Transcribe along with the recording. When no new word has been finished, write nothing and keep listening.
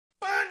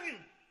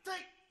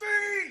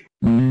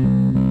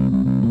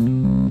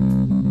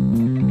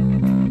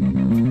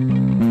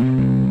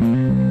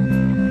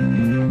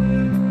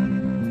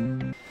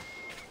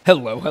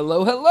Hello,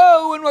 hello,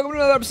 hello, and welcome to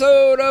another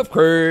episode of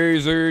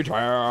Crazy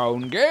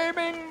Town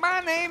Gaming. My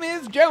name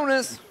is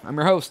Jonas. I'm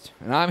your host,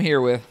 and I'm here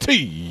with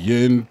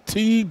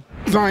TNT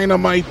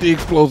Dinomight, the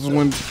explosive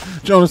one.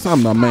 Jonas,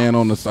 I'm the man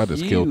on the side. I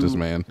just killed this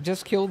man.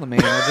 Just killed the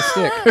man with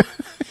a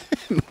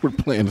stick. We're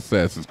playing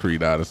Assassin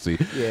Creed Odyssey.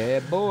 Yeah,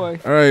 boy.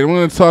 All right, I'm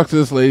going to talk to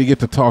this lady, get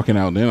to talking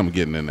out, and then I'm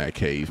getting in that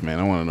cave, man.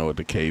 I want to know what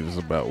the cave is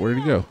about. Where'd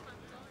he go?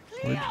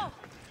 Cleo!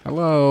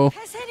 Hello.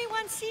 Has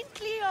anyone seen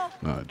Cleo?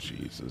 Oh,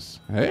 Jesus.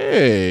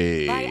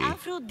 Hey. By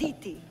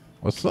Aphrodite.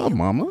 What's up,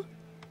 mama?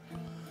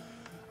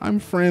 I'm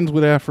friends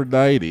with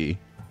Aphrodite.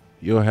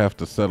 You'll have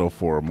to settle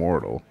for a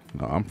mortal.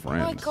 No, I'm Why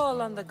friends.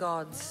 call on the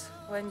gods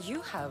when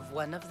you have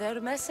one of their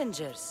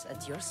messengers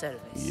at your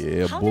service?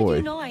 Yeah, How boy. did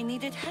you know I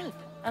needed help?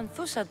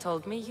 Anthusa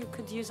told me you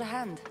could use a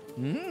hand.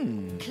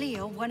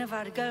 Cleo, one of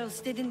our girls,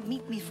 didn't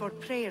meet me for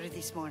prayer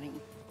this morning.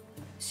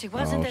 She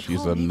wasn't Oh, at she's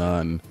home a either.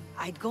 nun.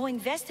 I'd go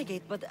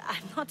investigate, but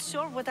I'm not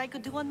sure what I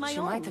could do on my She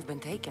own. might have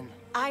been taken.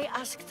 I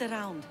asked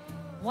around.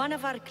 One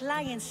of our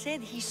clients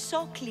said he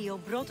saw Cleo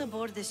brought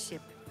aboard the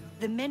ship.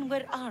 The men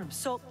were armed,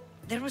 so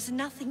there was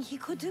nothing he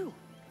could do.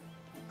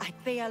 I'd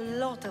pay a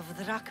lot of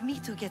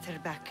drachmi to get her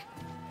back.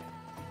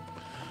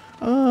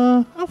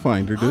 I'll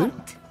find her, dude.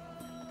 Halt!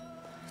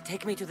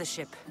 Take me to the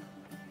ship.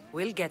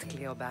 We'll get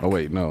Cleo back. Oh,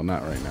 wait, no,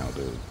 not right now,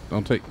 dude.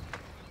 Don't take...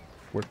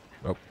 Where...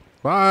 Oh,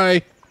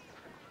 bye!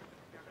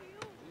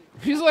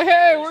 She's like,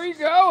 hey, where are you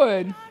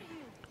going?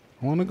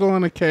 I want to go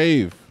in a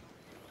cave.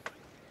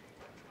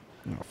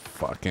 Oh,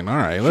 fucking... All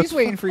right, let's... She's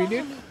waiting for you,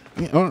 dude.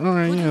 Yeah, all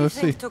right, Who do yeah, you let's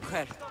see. think took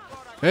her?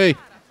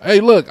 Hey,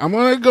 look, I'm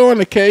going to go in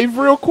the cave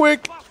real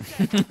quick.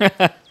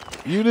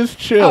 You just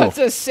chill. Oh, it's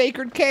a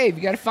sacred cave.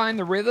 You got to find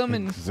the rhythm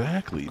and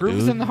Exactly,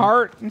 grooves dude. in the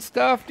heart and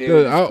stuff, dude.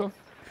 Dude, It's I'll- cool.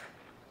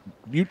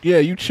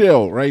 You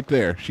chill right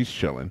there. She's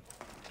chilling.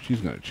 She's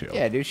going to chill.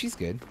 Yeah, dude, she's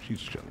good.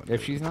 She's chilling. If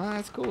dude. she's not,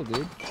 that's cool,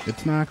 dude.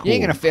 It's not cool. You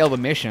ain't gonna fail the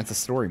mission. It's a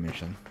story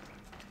mission.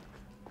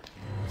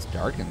 It's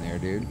dark in there,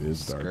 dude. It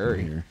is dark Scary.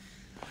 in here.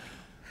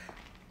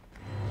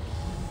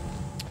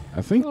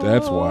 I think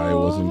that's why I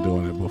wasn't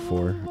doing it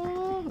before.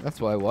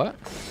 That's why what?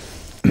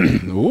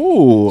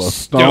 Ooh, a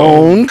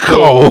stone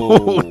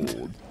cold.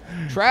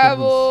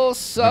 Travel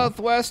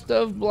southwest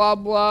of blah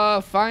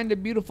blah. Find a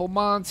beautiful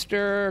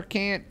monster.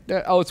 Can't.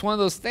 Oh, it's one of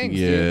those things.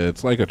 Yeah, Dude.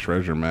 it's like a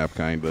treasure map,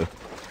 kind of.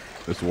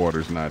 This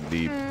water's not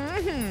deep. All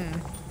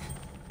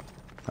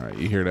right,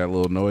 you hear that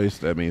little noise?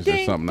 That means there's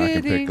Ding, something I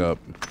can ding, pick up.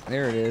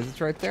 There it is.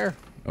 It's right there.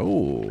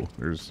 Oh,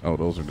 there's. Oh,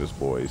 those are just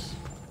boys.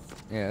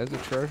 Yeah, there's a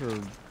treasure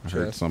I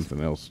heard chest.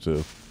 something else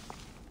too.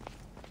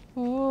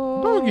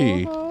 Oh,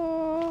 Doggy.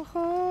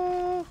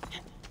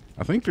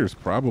 I think there's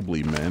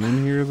probably men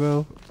in here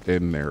though,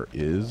 and there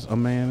is a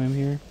man in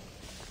here.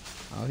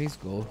 Oh, he's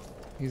gold.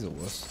 He's a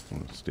wuss. I'm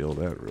gonna steal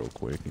that real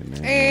quick. And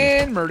then,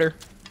 And murder.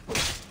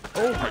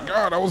 oh my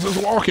God, I was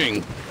just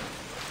walking.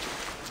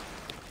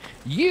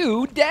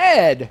 You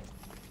dead.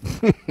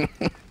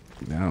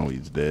 Now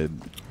he's dead.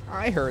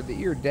 I heard that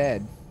you're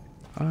dead.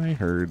 I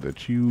heard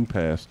that you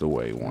passed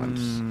away once.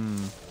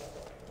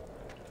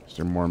 Is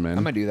there more men?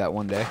 I'm gonna do that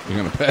one day. You're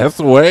gonna pass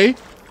away?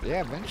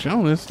 Yeah, eventually.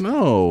 Jonas,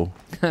 no.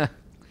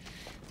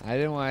 I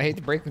didn't want. I hate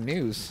to break the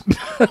news.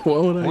 What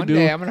would I One do?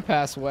 day I'm gonna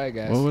pass away,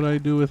 guys. What would I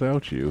do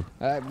without you?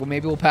 Well,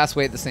 maybe we'll pass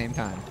away at the same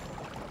time.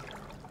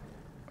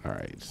 All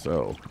right,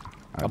 so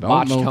I A don't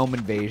botched know. home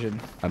invasion.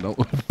 I don't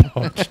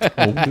botched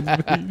home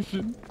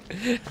invasion.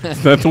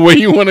 Is that the way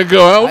you want to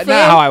go out, Not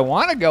fam? how I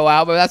want to go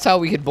out, but that's how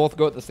we could both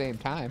go at the same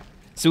time.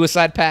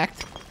 Suicide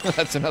pact.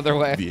 That's another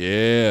way.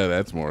 Yeah,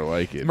 that's more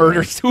like it. Murder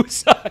man.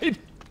 suicide.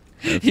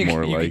 That's you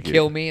more you like could it.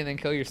 kill me and then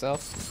kill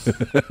yourself.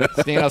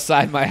 Stand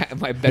outside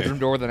my bedroom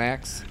door with an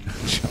axe.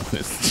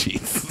 Jonas,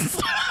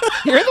 Jesus.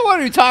 You're the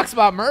one who talks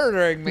about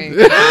murdering me.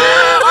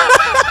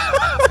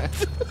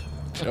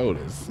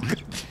 Jonas.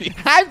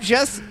 I'm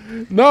just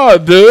No,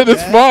 dude,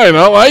 it's fine.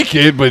 I like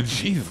it, but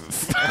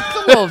Jesus. it's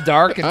a little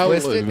dark and I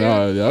twisted. dude.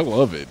 I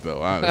love it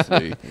though.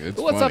 Honestly, it's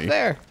What's funny. up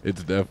there?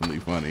 It's definitely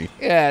funny.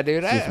 Yeah,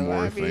 dude. Just more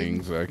I mean,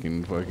 things I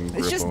can fucking. It's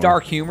grip just on.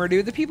 dark humor,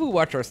 dude. The people who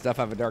watch our stuff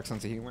have a dark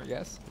sense of humor, I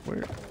guess.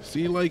 Where?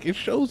 See, like it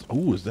shows.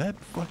 Oh, is that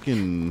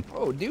fucking?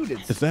 Oh, dude,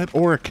 it's Is that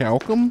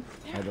orichalcum?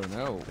 I don't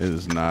know. It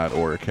is not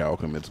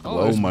orichalcum. It's Oh,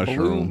 glow there's blue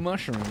mushroom.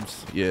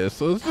 mushrooms. Yeah,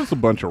 so it's just a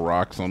bunch of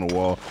rocks on the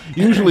wall.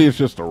 Usually, it's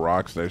just the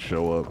rocks that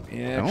show up.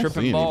 Yeah, I don't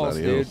tripping see balls,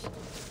 anybody dude. else.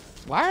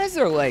 Why is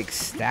there like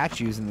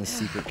statues in this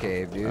secret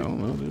cave, I dude? don't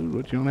know, dude.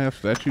 What, you don't have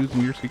statues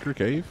in your secret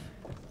cave?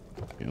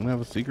 You don't have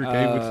a secret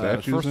cave with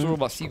statues First in rule it?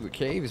 about secret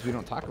cave is we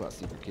don't talk about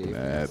secret cave.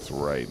 That's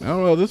right.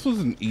 Oh, well, this was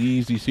an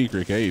easy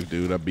secret cave,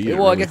 dude. I beat it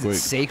Well, I really guess quick.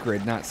 it's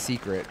sacred, not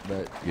secret,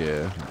 but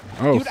Yeah.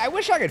 Oh, dude, I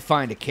wish I could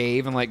find a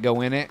cave and like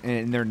go in it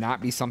and there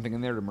not be something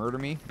in there to murder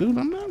me. dude,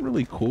 I'm not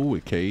really cool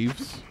with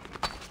caves.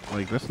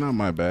 Like, that's not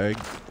my bag.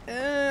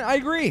 I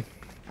agree.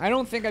 I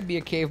don't think I'd be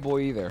a cave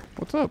boy either.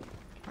 What's up?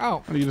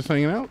 Oh, Are you just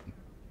hanging out?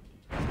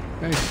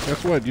 Hey,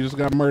 guess what? You just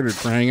got murdered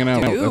for hanging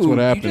out. dude, That's what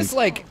happened. you just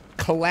like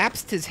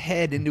collapsed his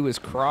head into his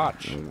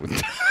crotch.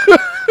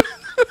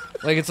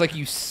 Like it's like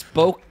you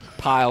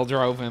pile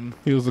drove him.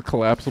 He was a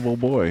collapsible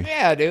boy.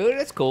 Yeah, dude,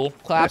 it's cool.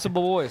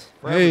 Collapsible boys.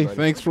 For Hey, everybody.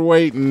 thanks for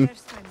waiting.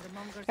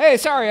 Hey,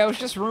 sorry, I was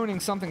just ruining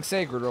something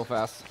sacred real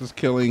fast. Just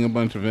killing a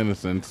bunch of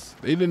innocents.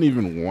 They didn't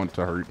even want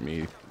to hurt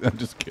me. I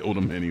just killed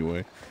them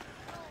anyway.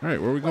 All right,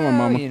 where we going, Well,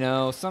 Mama? you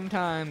know,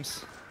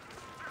 sometimes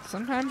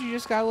you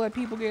just gotta let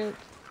people get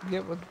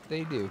what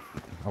they do.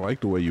 I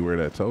like the way you wear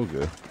that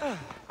toga.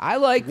 I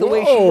like the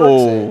way she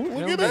works it.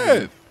 Look No at biggie.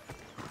 that.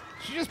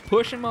 She's just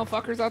pushing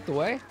motherfuckers out the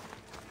way.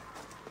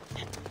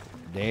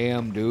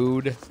 Damn,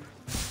 dude.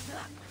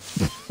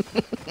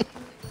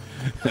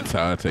 That's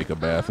how I take a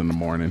bath in the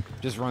morning.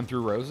 Just run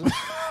through roses.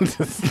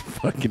 Just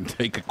fucking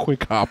take a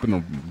quick hop in a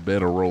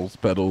bed of rose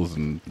petals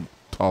and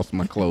toss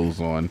my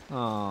clothes on.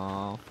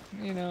 Aw,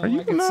 you know. Are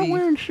you I could not see,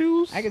 wearing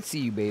shoes? I could see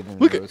you bathing in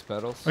Look at- rose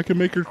petals. I can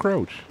make her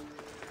crouch.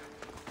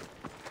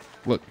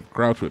 Look,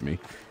 crouch with me.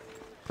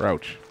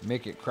 Crouch.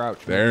 Make it crouch.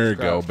 make There it you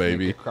go, crouch,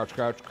 baby. Make it crouch,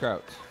 crouch,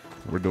 crouch.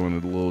 We're doing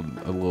a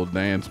little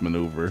dance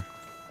maneuver.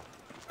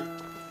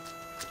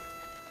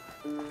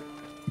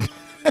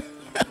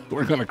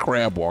 We're gonna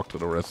crab walk to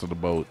the rest of the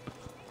boat.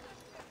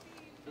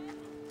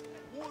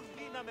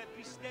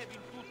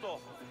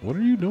 What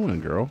are you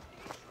doing, girl?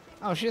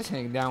 Oh, she's just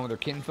hanging down with her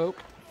kinfolk.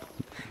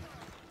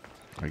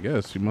 I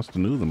guess you must have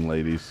knew them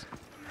ladies.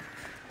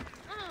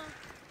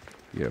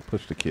 Yeah,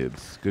 push the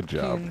kids. Good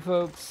job.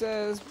 Kinfolk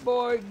says,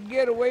 boy,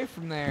 get away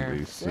from there.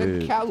 They Said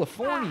said-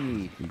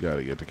 California. You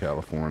gotta get to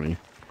California.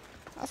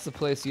 That's the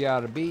place you ought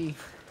to be.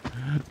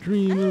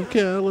 Dream of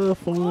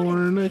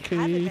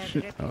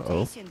Californication.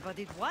 Uh-oh. But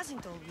it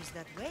wasn't always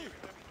that way.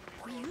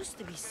 We used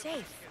to be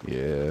safe.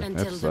 Yeah, that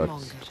Until the sucks.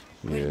 Monger.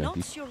 We're Yeah.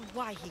 not sure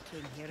why he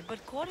came here,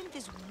 but Corinth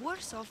is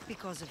worse off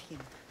because of him.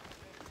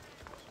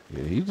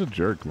 Yeah, he's a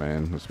jerk,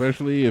 man.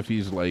 Especially if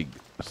he's like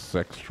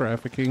sex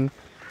trafficking.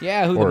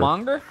 Yeah, who, the Or-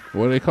 monger?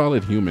 What do they call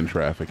it? Human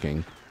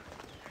trafficking.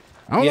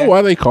 I don't Yeah. know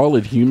why they call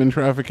it human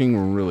trafficking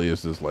when really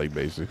it's just like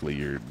basically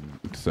you're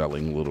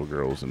selling little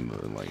girls and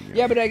like.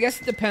 Yeah, but I guess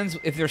it depends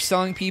if they're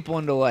selling people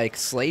into like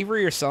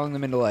slavery or selling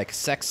them into like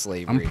sex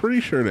slavery. I'm pretty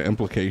sure the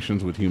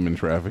implications with human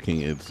trafficking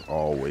it's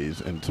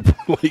always into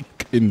like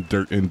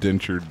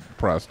indentured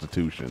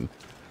prostitution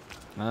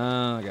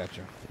Oh, I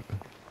gotcha.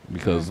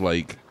 because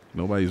like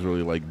nobody's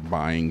really like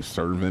buying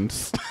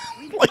servants.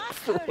 Like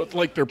for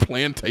like their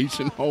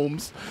plantation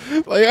homes,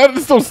 like I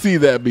just don't see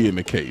that being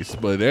the case.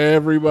 But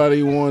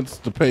everybody wants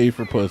to pay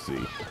for pussy.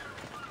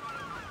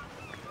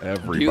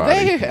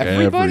 Everybody,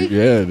 Everybody?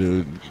 yeah,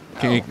 dude.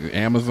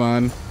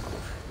 Amazon,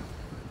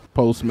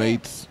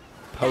 Postmates.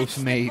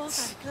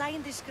 Postmates. Our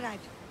client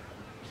described.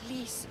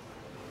 Please,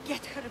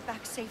 get her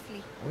back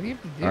safely. What do you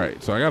have to do? All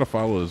right, so I gotta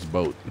follow this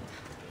boat.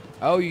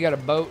 Oh, you got a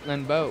boat and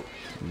then boat.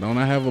 Don't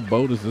I have a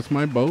boat? Is this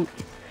my boat?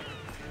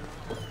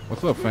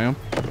 What's up, fam?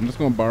 I'm just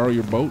gonna borrow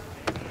your boat.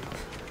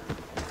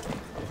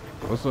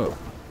 What's up?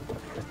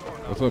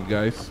 What's up,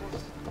 guys?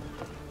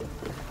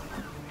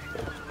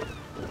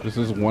 This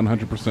is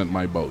 100%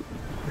 my boat.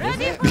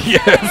 Yes.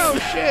 Oh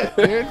shit,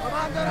 dude.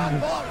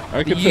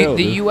 I can tell.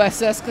 The dude.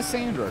 USS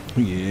Cassandra.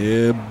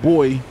 Yeah,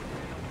 boy.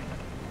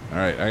 All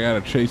right, I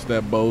gotta chase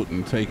that boat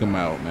and take him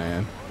out,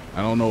 man.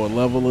 I don't know what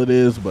level it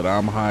is, but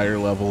I'm higher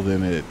level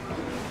than it.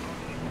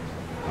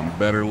 I'm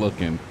better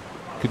looking.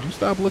 Could you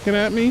stop looking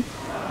at me?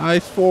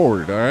 Eyes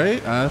forward, all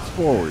right? Eyes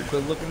forward.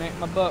 Quit looking at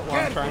my butt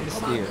while I'm trying to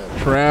steer.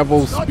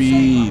 Travel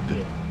speed.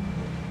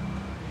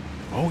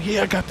 Oh,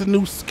 yeah, I got the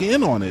new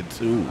skin on it,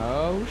 too.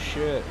 Oh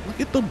shit. Look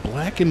at the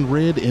black and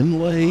red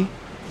inlay.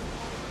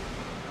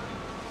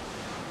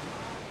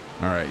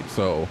 All right,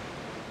 so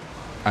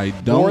I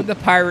don't. Board the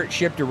pirate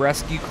ship to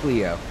rescue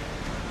Cleo.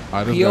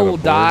 I just Cleo gotta will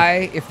board.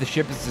 die if the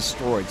ship is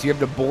destroyed. So you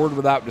have to board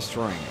without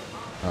destroying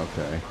it.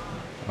 Okay.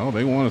 Oh,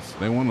 they want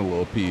a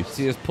little piece.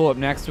 So you just pull up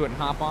next to it and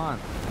hop on.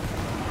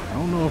 I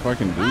don't know if I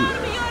can do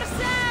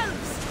that.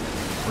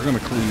 We're gonna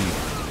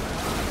cleave.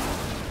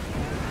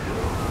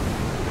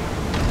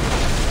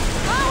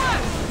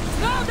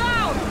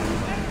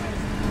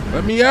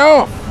 Let me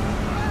off.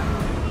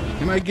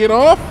 Can I get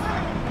off?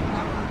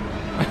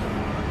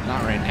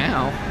 Not right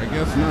now. I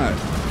guess not.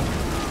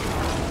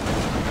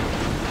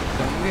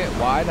 Don't you get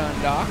wide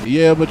on dock?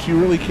 Yeah, but you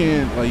really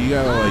can't. Like, you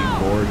gotta like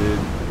board it,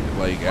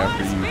 like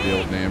after you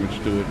deal damage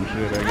to it and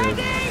shit. I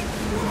guess.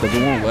 Because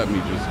it won't let me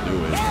just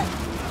do it.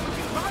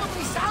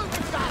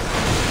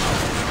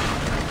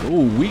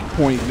 Ooh, weak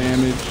point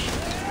damage.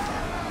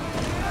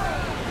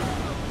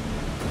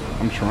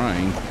 I'm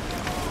trying.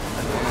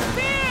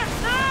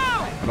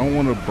 I don't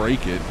want to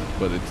break it,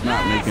 but it's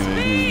not making it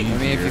any I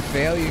mean, if you easier.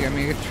 fail, you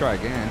get to try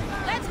again.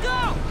 Let's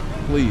go!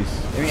 Please.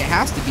 I mean, it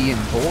has to be in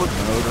board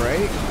mode,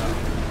 right?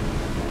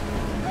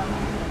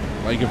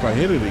 Like, if I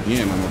hit it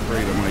again, I'm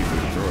afraid I might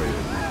destroy it.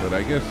 But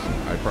I guess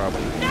I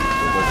probably won't.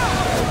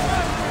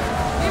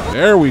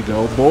 There we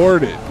go.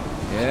 Board it.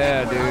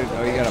 Yeah, dude.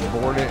 Oh, you gotta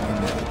board it.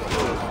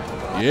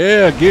 And...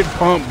 Yeah, get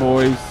pumped,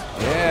 boys.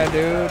 Yeah,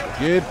 dude.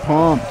 Get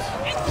pumped.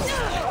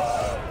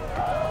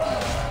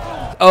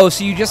 Oh,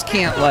 so you just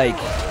can't like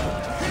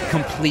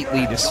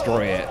completely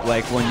destroy it,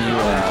 like when you.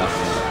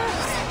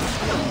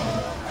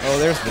 Oh,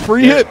 there's the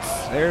free hits.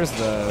 There's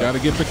the. Gotta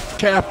get the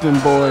captain,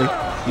 boy.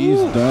 He's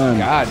done.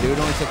 God, dude,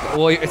 only took.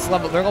 Well, it's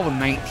level. They're level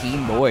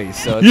 19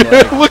 boys, so it's Yeah,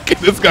 like, look at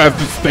this guy's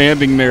just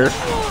standing there,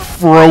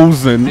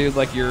 frozen. dude,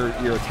 like your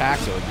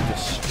attacks are like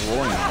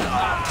destroying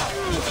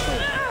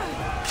them.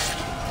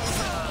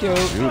 Kill.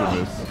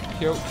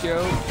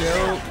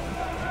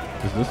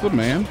 Is this a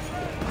man?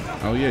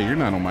 Oh yeah, you're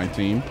not on my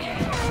team.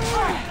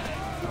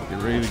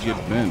 Get ready to get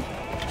bent.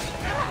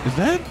 Is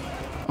that?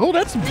 Oh,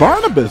 that's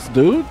Barnabas,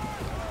 dude.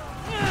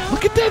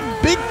 Look at that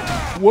big.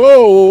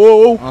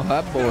 Whoa. Oh,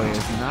 that boy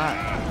is not.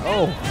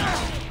 Oh.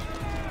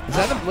 Is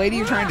that the lady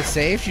you're trying to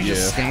save? She's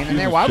just standing she's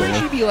there. just Why would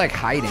chilling. she be like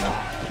hiding?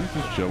 She's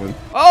just chilling.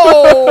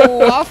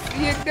 Oh, off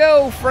you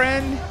go,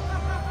 friend.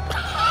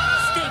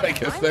 I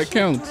guess that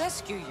counts. To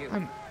rescue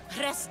you.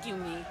 Rescue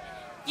me.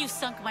 You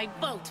sunk my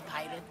boat,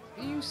 pirate.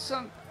 You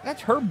sunk.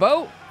 That's her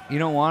boat. You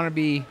don't want to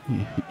be.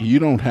 You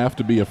don't have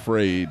to be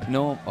afraid.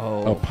 No. A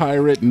Oh.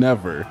 pirate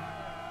never.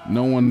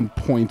 No one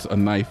points a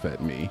knife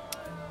at me.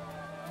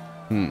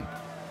 I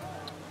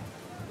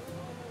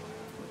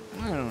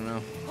don't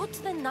know. Put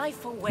the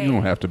knife away. You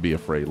don't have to be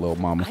afraid, little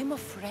mama. I'm a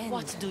friend.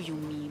 What do you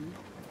mean?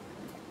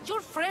 Your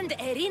friend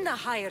Irina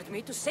hired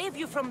me to save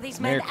you from these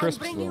Merry men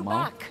Christmas, and bring little you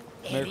mom. back.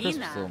 Merry Irina.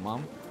 Christmas, little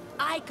mom.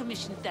 I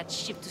commissioned that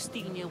ship to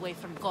steal me away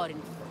from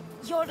Corinth.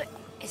 You're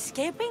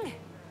escaping?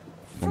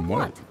 From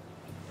what?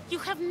 You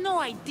have no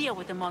idea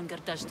what the monger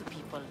does to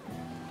people.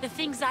 The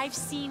things I've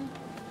seen,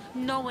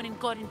 no one in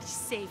Corinth is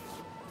safe.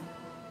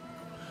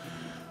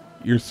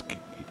 You're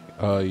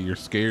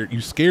scared. You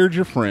scared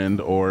your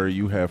friend, or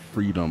you have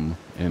freedom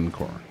in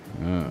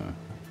Corinth.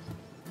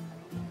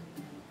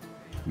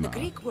 The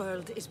Greek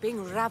world is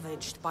being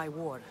ravaged by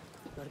war.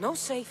 You're no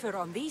safer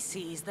on these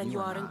seas than you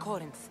are in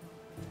Corinth.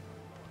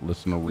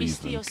 Listen to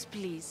reason. Ristios,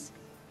 please.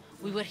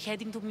 We were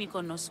heading to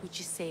Mykonos, which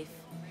is safe.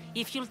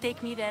 If you'll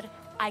take me there,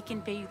 I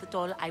can pay you the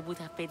toll I would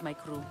have paid my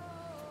crew.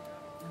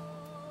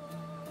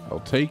 I'll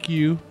take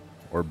you,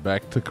 or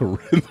back to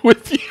Corinth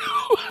with you.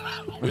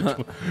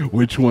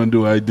 Which one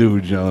do I do,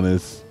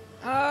 Jonas?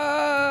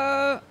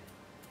 I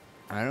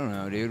don't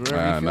know, dude.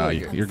 Whatever you feel No,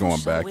 like it. you're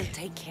going back. We'll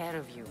take care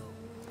of you.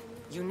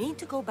 You need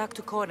to go back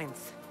to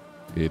Corinth.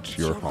 It's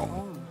your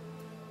home.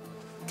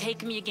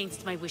 Take me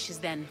against my wishes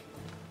then.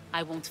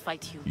 I won't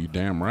fight you. You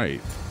damn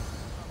right.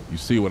 You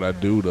see what I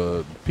do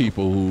to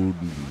people who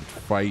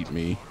fight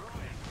me.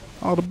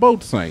 Oh, the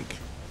boat sank.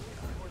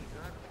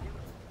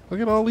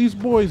 Look at all these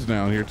boys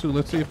down here, too.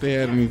 Let's see if they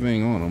had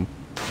anything on them.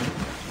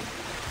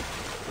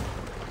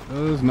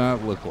 Does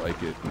not look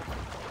like it.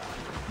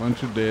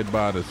 Bunch of dead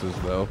bodices,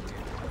 though.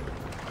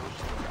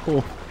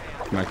 Cool.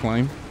 Can I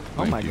climb?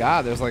 Oh my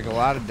God, there's like a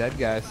lot of dead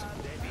guys.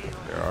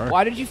 There are.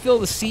 Why did you fill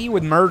the sea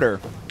with murder?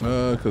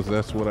 Because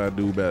that's what I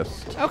do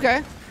best.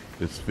 Okay.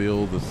 Is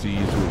fill the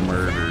seas with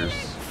murders.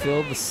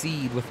 Fill the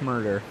seed with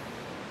murder.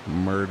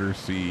 Murder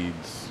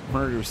seeds.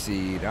 Murder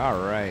seed. All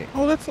right.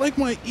 Oh, that's like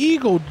my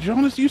eagle,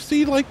 Jonas. You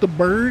see like the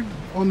bird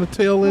on the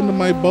tail end of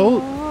my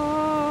boat?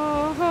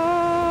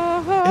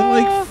 It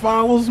like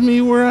follows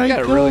me where I You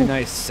got go. a really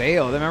nice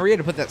sail. Remember you had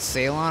to put that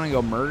sail on and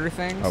go murder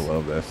things? I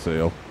love that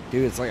sail.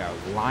 Dude, it's like a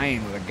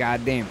lion with a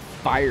goddamn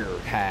fire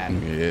hat.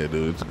 Yeah,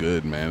 dude, it's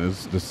good, man.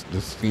 It's this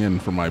the skin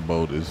for my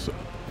boat is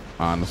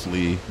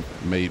honestly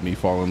made me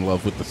fall in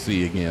love with the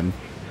sea again.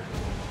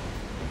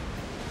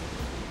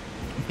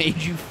 Made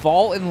you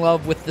fall in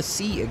love with the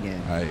sea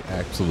again. I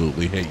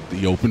absolutely hate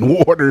the open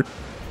water.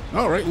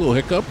 All right, little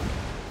hiccup.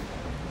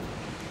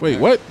 Wait,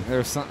 what?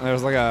 There's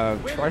like a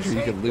treasure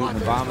you could loot in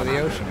the bottom of the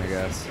ocean, I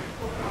guess.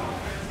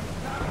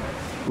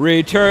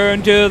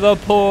 Return to the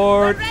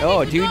port.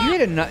 Oh, dude, you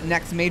hit a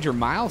next major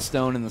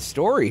milestone in the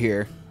story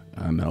here.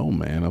 I know,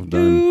 man. I've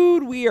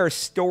Dude, we are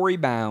story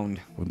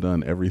bound.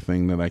 done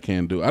everything that I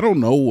can do. I don't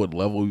know what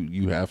level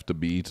you have to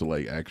be to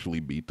like actually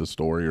beat the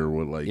story or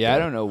what like. Yeah, I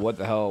don't know where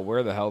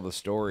the hell the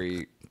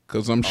story.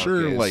 Because I'm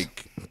sure is.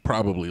 like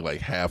probably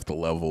like half the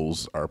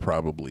levels are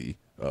probably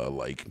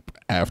like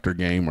after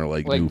game or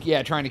like new.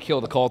 Yeah, trying to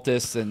kill the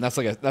cultists, and that's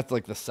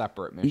like the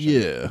separate mission.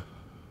 Yeah.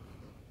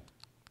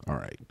 All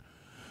right.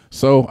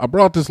 So I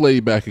brought this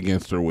lady back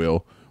against her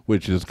will,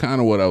 which is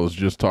kind of what I was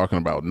just talking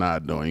about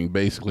not doing.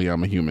 Basically,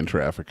 I'm a human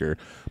trafficker.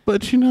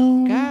 But, you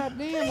know... God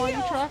damn, why are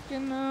you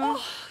trafficking?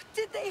 Oh,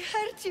 did they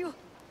hurt you?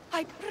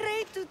 I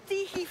prayed to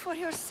Tihi for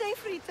your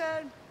safe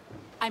return.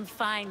 I'm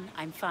fine.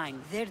 I'm fine.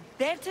 There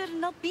better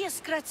not be a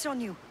scratch on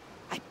you.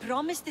 I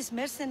promised this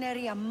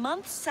mercenary a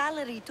month's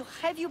salary to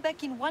have you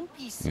back in one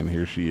piece. And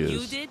here she is.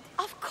 You did?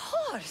 Of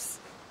course.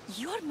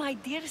 You're my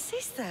dear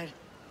sister.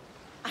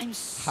 I'm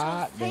so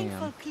Hot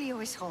thankful Cleo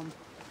is home.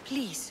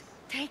 Please,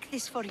 take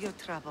this for your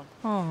trouble.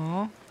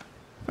 Aww.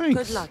 Thanks.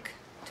 Good luck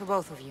to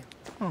both of you.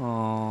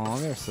 Aww,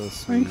 they're so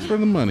sweet. Thanks for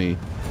the money.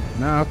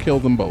 Now I'll kill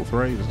them both,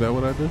 right? Is that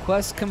what I do?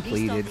 Quest At least all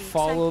completed. the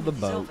Follow the excitement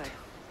is boat. over.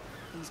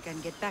 Things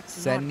can get back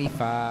to normal.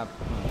 75.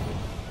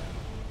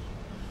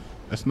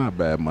 That's not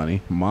bad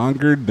money.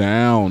 Monger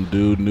down,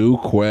 dude. New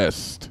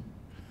quest.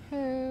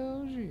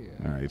 Hell yeah.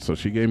 All right, so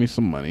she gave me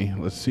some money.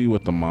 Let's see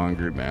what the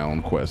Monger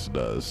Down quest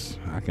does.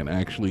 I can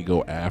actually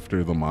go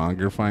after the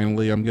Monger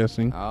finally, I'm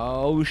guessing.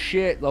 Oh,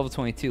 shit. Level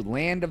 22.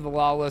 Land of the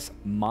Lawless,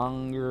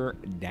 Monger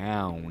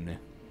Down.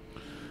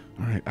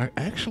 All right, I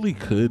actually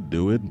could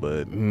do it,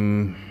 but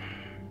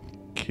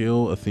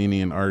kill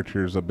Athenian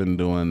archers. I've been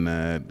doing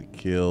that.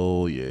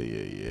 Kill,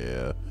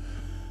 yeah.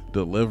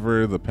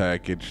 Deliver the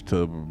package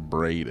to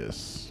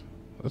Bradus.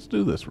 Let's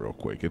do this real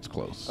quick. It's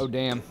close. Oh,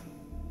 damn.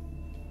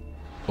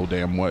 Oh,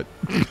 damn what?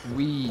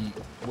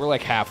 We're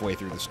like halfway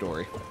through the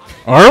story.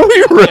 Are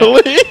we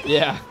really?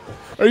 Yeah.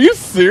 Are you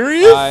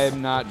serious?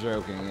 I'm not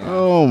joking. Yeah.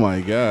 Oh,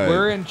 my God.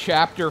 We're in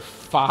chapter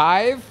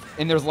 5,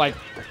 and there's like,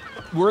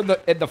 we're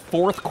at the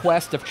 4th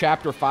quest of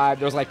chapter 5.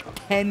 There's like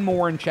 10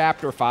 more in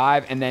chapter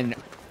 5, and then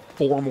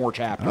 4 more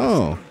chapters.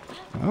 Oh.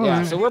 Yeah,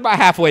 right. so we're about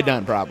halfway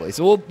done probably.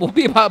 So we'll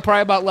be probably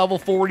about level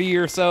 40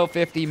 or so,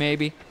 50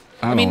 maybe.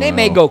 I mean, they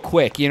may go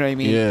quick, you know what I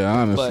mean? Yeah,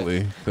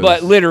 honestly.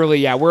 But literally,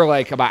 yeah, we're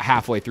like about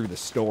halfway through the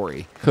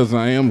story. Because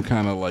I am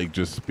kind of like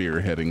just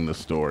spearheading the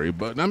story.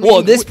 But I mean,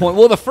 well, at this point,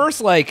 the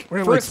first part,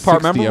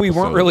 remember, we weren't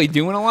episodes. really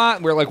doing a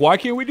lot. We were like, why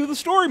can't we do the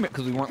story?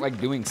 Because we weren't like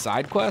doing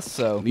side quests,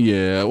 so.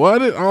 Yeah, well, I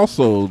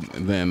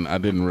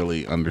didn't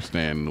really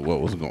understand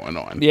what was going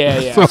on.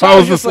 Yeah. So I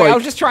was just like, I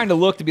was just trying to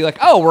look to be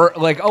like, we're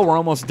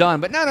almost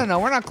done. But no,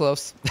 we're not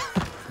close.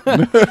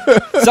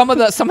 some of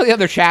the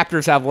other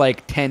chapters have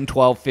like 10,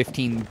 12,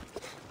 15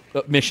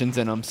 missions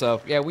in them,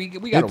 so yeah, we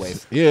got a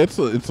ways. Yeah, it's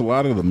a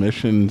lot of the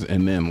missions,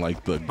 and then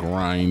like the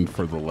grind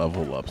for the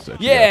level ups.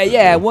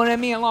 Yeah. Well, I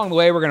mean, along the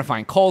way, we're gonna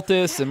find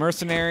cultists and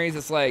mercenaries.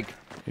 It's like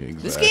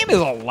this game is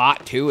a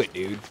lot to it,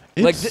 dude.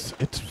 It's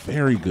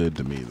very good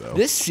to me though.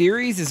 This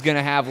series is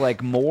gonna have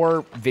like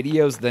more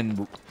videos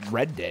than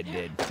Red Dead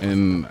did.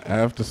 And I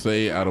have to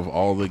say, out of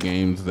all the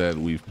games that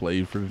we've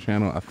played for the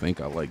channel, I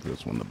think I like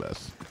this one the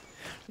best.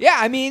 Yeah,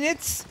 I mean,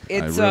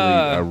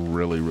 I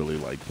really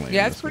like playing.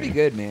 Yeah, it's pretty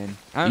good, man.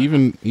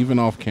 Even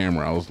off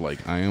camera, I was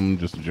like, I am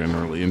just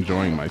generally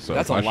enjoying myself.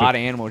 That's a lot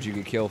of animals you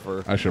could kill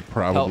for. I should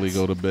probably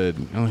go to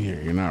bed. Oh, yeah,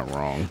 you're not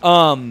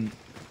wrong.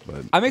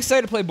 But I'm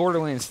excited to play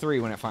Borderlands 3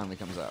 when it finally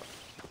comes out.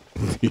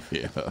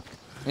 Yeah.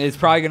 It's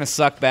probably gonna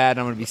suck bad. And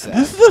I'm gonna be sad.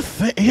 This is the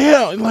thing.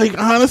 Yeah, like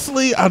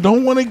honestly, I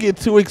don't want to get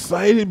too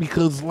excited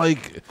because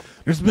like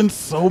there's been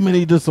so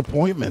many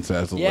disappointments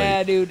as of late.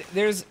 Yeah, dude.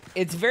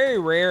 It's very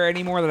rare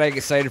anymore that I get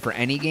excited for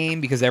any game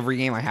because every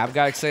game I have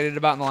got excited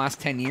about in the last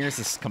 10 years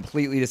has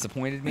completely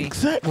disappointed me.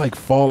 Except like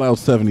Fallout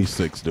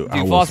 76, dude.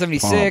 Fallout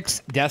 76,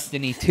 pumped.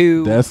 Destiny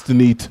 2.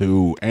 Destiny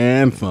 2,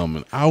 Anthem.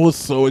 And I was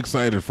so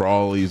excited for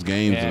all these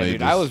games. Yeah,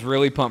 dude, I was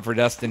really pumped for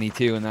Destiny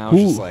 2, and now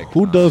was just like...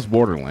 Who does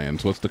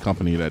Borderlands? What's the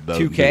company that does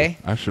 2K?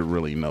 I should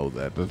really know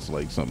that. That's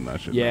like something I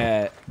should know.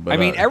 Yeah. But, I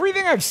mean,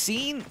 everything I've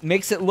seen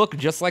makes it look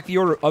just like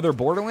the other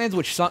Borderlands,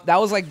 which that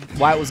was like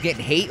why it was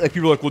getting hate. Like,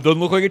 people were like, well, it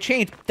doesn't look like it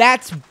changed.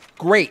 That's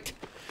great.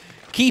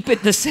 Keep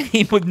it the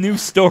same with new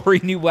story,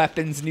 new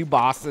weapons, new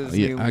bosses.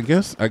 Yeah, I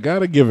guess I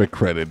gotta give it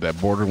credit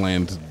that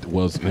Borderlands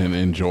was an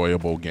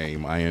enjoyable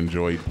game. I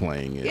enjoyed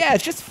playing it. Yeah,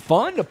 it's just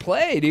fun to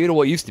play, dude.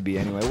 Well, it used to be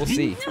anyway. We'll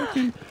see.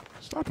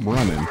 Stop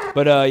running.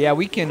 But yeah,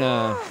 we can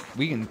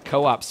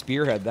co-op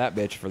spearhead that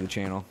bitch for the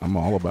channel. I'm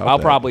all about. I'll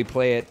probably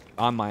play it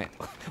on my.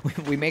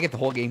 We may get the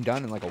whole game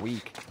done in like a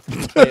week.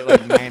 Play it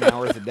like 9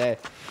 hours a day.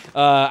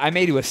 I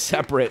may do a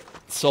separate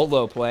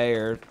solo play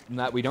or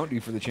that we don't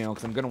do for the channel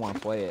because I'm gonna want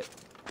to play it.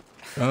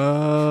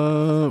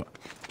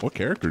 What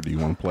character do you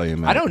want to play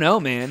in that? I don't know,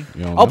 man.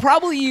 I'll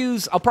probably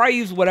use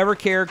whatever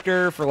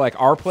character for like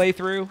our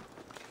playthrough.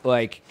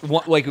 Like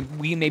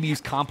we maybe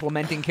use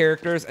complementing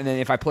characters, and then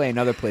if I play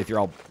another playthrough,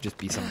 I'll just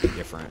be something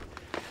different.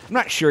 I'm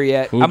not sure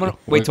yet. I'm gonna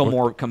wait till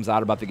more comes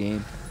out about the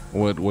game.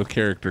 What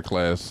character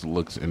class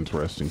looks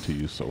interesting to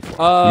you so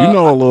far? You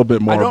know a little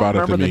bit more about it than me. I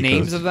don't remember the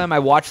names of them. I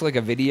watched like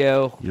a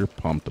video. You're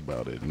pumped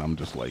about it, and I'm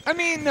just like. I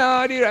mean,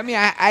 no, dude. I mean,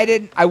 I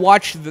didn't. I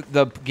watched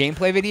the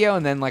gameplay video,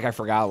 and then like I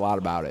forgot a lot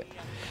about it.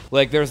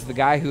 Like, there's the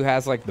guy who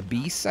has, like, the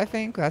beasts, I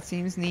think. That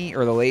seems neat.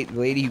 Or the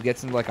lady who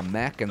gets into, like, a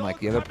mech and,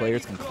 like, the other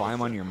players can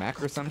climb on your mech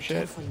or some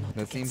shit.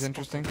 That seems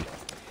interesting.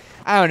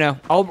 I don't know.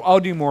 I'll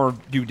do more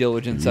due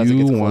diligence as it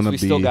gets close. We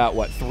still got,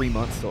 3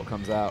 months till it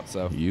comes out,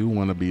 so. You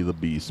want to be the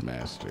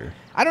Beastmaster.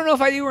 I don't know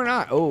if I do or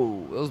not.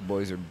 Oh, those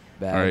boys are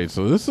bad. All right,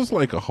 so this is,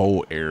 like, a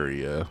whole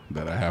area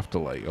that I have to,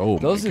 like, oh,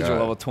 those my God. Those are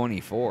level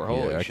 24.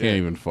 Holy shit. I can't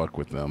even fuck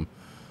with them.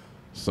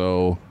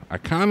 So I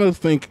kind of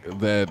think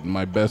that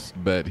my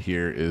best bet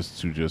here is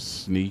to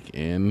just sneak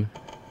in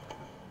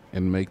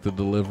and make the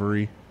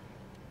delivery.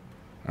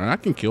 I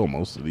can kill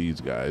most of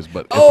these guys,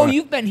 but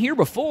you've been here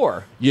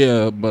before.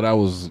 Yeah, but I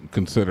was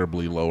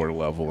considerably lower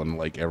level, and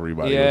like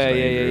everybody was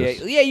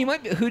dangerous. Yeah. You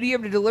might. Who do you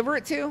have to deliver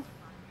it to?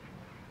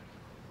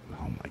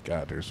 Oh my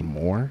God, there's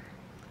more.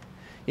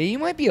 Yeah, you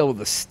might be able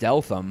to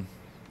stealth them.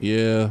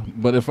 Yeah,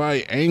 but if I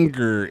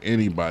anger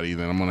anybody,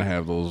 then I'm gonna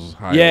have those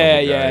high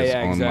level guys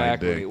on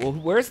exactly. my dick. Well,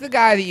 where's the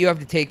guy that you have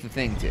to take the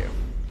thing to?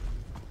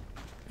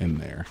 In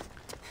there.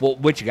 Well,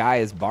 which guy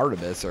is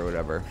Barnabas or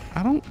whatever?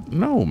 I don't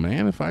know,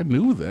 man. If I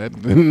knew that,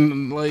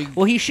 then like.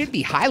 Well, he should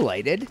be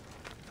highlighted.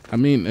 I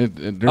mean,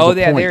 there's Oh, a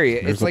yeah, point. there he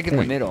is. There's It's a like in the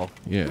point. middle.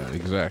 Yeah,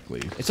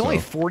 exactly. It's only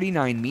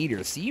 49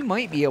 meters, so you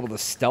might be able to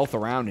stealth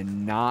around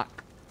and not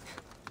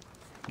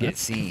get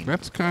seen.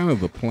 That's kind of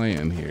the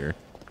plan here.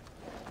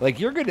 Like,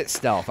 you're good at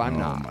stealth. I'm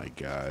not. Oh, my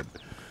God.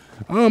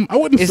 I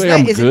wouldn't Is say that-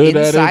 I'm is it good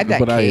at inside it, that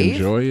but I cave?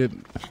 enjoy it.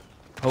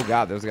 Oh,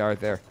 God, there's a guy right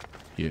there.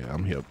 Yeah,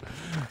 I'm hip.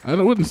 I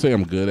wouldn't say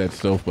I'm good at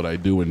stealth, but I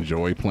do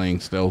enjoy playing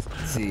stealth.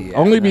 See, yeah,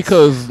 Only that's-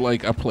 because,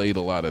 like, I played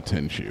a lot of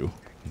Tenshu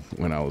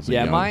when I was a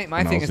Yeah, young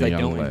my thing is I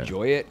don't lad.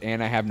 enjoy it,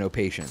 and I have no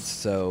patience.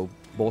 So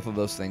both of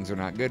those things are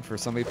not good for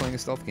somebody playing a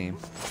stealth game.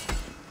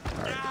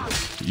 All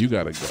right, you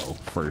gotta go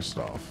first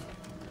off.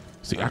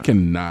 See, I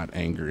cannot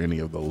anger any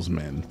of those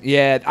men,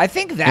 Yeah, I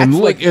think that's And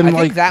like, look- and I think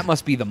like- that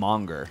must be the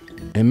monger.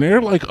 and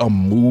they're like a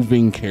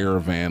moving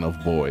caravan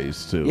of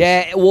boys too.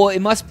 Yeah, well,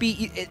 it must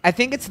be. I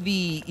think it's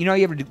the you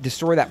have to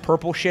destroy that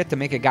purple shit to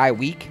make a guy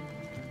weak.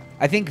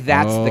 I think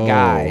that's the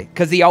guy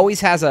because he always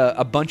has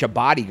a bunch of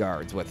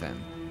bodyguards with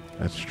him.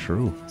 That's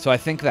true. So I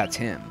think that's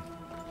him.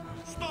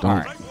 Don't, All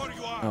right.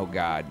 Oh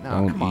God, no,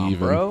 don't come on, even.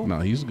 bro. No,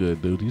 he's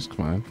good, dude. He's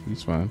fine.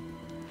 He's fine.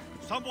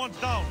 Someone's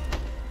down.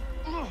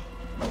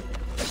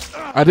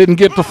 I didn't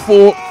get the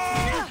full.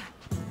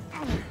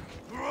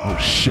 Oh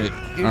shit!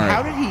 Dude, All right.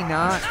 how did he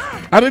not?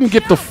 I didn't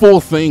get the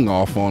full thing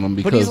off on him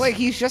because. But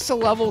he's just a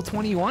level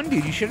 21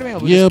 dude. You should have been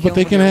able to. yeah, just but kill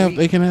they him can when have they're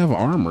they weak. can have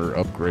armor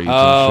upgrades.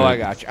 Oh, and I shit.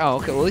 got you. Oh,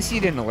 okay. Well, at least he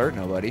didn't alert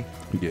nobody.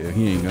 Yeah,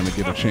 he ain't gonna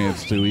get a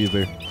chance to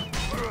either.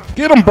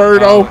 Get him,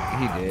 Birdo!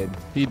 He did.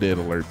 He did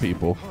alert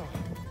people.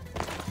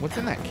 What's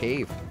in that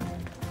cave?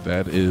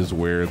 That is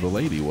where the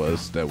lady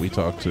was that we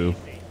talked to.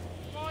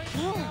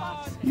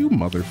 You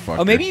motherfucker.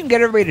 Oh, maybe you can get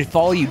everybody to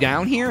follow you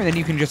down here, and then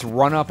you can just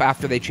run up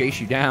after they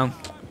chase you down.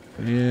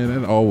 Yeah,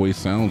 that always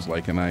sounds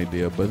like an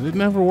idea, but it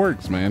never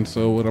works, man.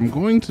 So what I'm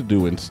going to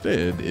do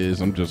instead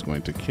is I'm just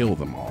going to kill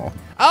them all.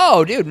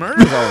 Oh, dude,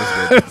 murder's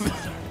always good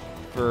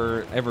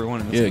for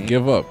everyone in this Yeah, game.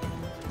 give up.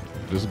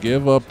 Just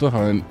give up the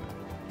hunt.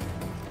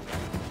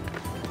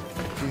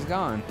 He's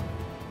gone.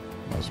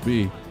 Must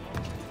be.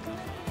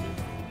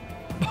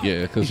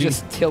 Yeah, because He's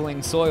just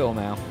tilling soil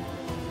now.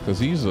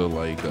 he's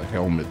like a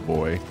helmet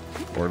boy,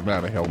 or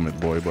not a helmet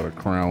boy, but a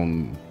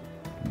crown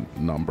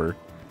number,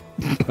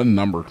 a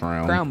number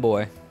crown. Crown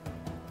boy.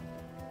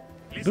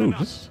 Dude,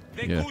 just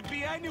They yeah, could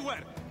be anywhere.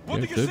 yeah, What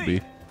do it you could see?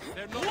 be.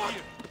 They're not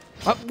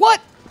here.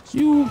 What?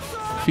 You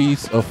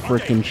piece of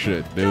freaking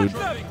shit, dude.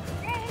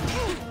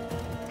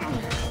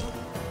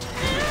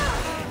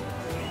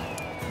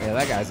 Yeah,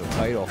 that guy's a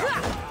title.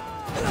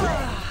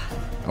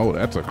 Oh,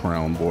 that's a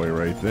crown boy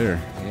right there.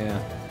 Yeah.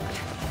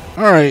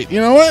 All right, you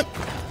know what?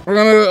 We're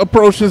gonna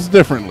approach this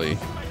differently.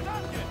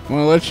 I'm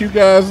gonna let you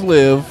guys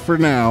live for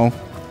now.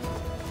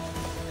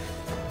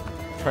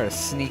 Try to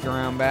sneak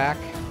around back.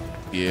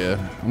 Yeah,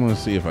 I'm gonna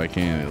see if I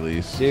can at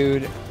least.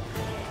 Dude,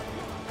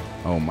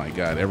 Oh my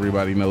God,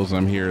 everybody knows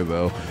I'm here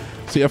though.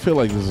 See, I feel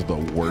like this is the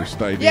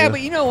worst idea. yeah,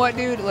 but you know what,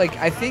 dude? Like,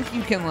 I think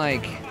you can,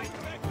 like...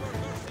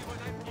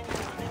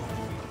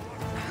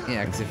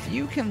 Yeah, because if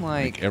you can,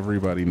 like...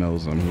 Everybody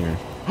knows I'm here.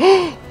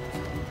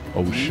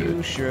 Oh You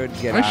shit! should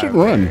get I out should of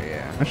run. there,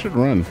 yeah. I should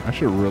run. I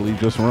should really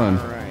just run.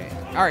 All right.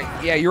 All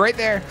right. Yeah, you're right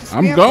there. Just-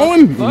 I'm yeah,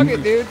 going. Fuck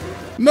it, dude.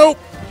 Nope.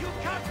 You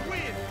can't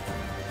win.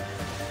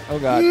 Oh,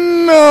 God.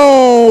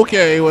 No.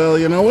 Okay. Well,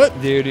 you know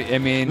what? Dude, I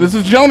mean... This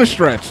is Jonas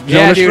Stretch.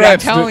 yeah, Jonas dude, I'm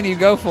Stretch. telling you,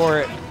 go for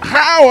it.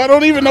 How? I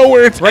don't even know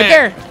where it's Right at.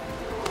 there.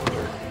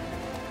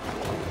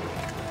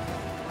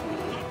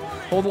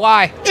 Hold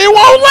Y. It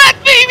won't let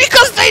me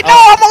because they know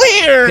I'm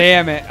here.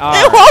 Damn it. All It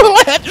right.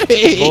 won't let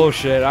me.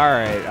 Bullshit. All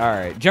right. All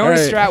right. Jonas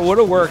All right. Strat would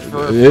have worked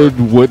for... It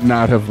would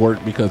not have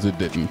worked because it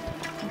didn't.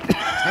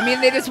 I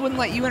mean, they just wouldn't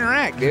let you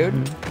interact, dude.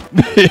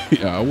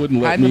 Yeah, I wouldn't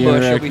let Hide in the me bush. You'll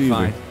interact be either.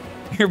 fine.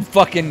 Your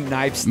fucking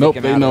knife sticking Nope,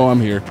 out. they know I'm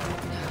here.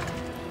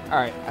 All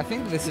right. I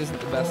think this isn't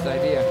the best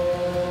idea.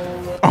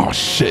 Oh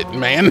shit,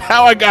 man!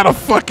 Now I got a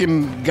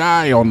fucking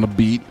guy on the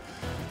beat.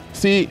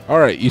 See, all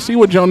right. You see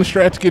what Jonas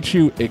Strats gets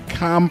you? It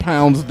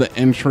compounds the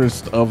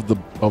interest of the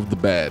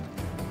bad,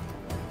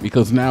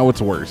 because now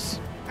it's worse.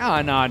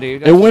 Oh, no,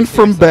 dude. It went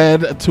from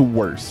bad to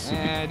worse.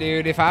 Yeah,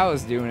 dude. If I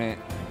was doing it,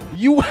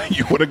 You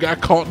would have got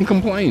caught and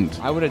complained.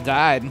 I would have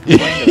died and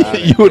complained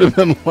about You it. would have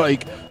been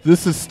like,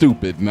 "This is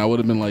stupid," and I would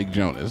have been like,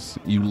 "Jonas,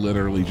 you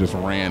literally just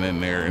ran in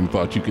there and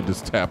thought you could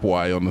just tap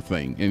Y on the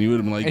thing," and you would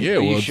have been like, "Yeah,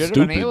 well, you it's should have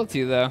stupid." been able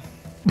to, though.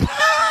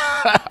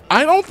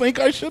 I don't think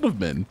I should have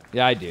been.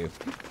 Yeah, I do.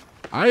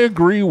 I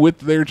agree with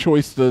their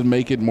choice to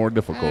make it more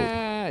difficult.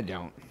 I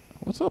don't.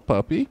 What's up,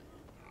 puppy?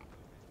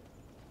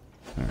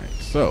 All right,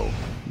 so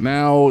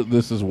now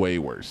this is way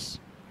worse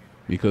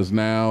because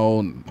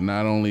now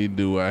not only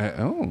do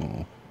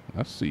oh,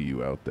 I see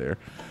you out there.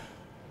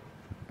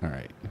 All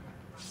right.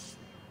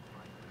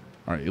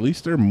 All right, at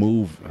least they're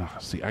moved.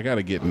 See, I got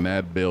to get in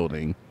that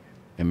building,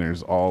 and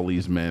there's all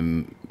these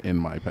men in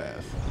my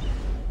path.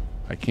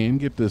 I can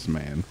get this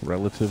man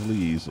relatively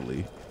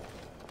easily.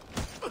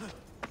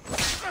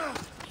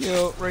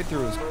 Yo, right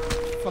through his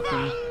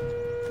fucking...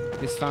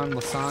 Just found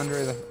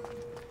Lysandra.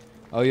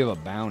 Oh, you have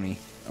a bounty.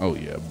 Oh,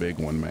 yeah, big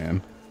one,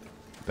 man.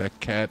 That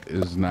cat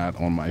is not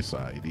on my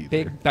side either.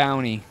 Big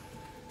bounty.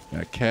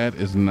 That cat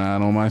is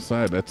not on my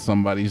side. That's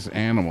somebody's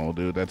animal,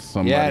 dude. That's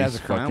somebody's Yeah, it has a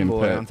crown fucking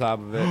bullet pet. on top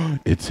of it.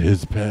 It's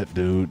his pet,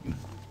 dude.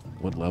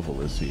 What level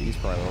is he? He's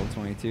probably level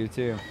 22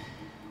 too.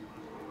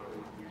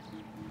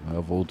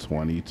 Level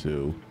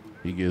 22.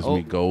 He gives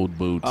me gold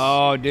boots.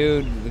 Oh,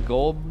 dude, the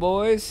gold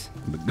boys.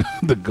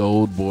 The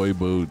gold boy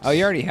boots. Oh,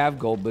 you already have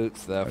gold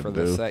boots though for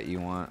the do. set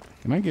you want.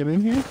 Can I get in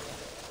here?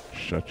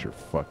 Shut your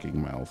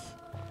fucking mouth.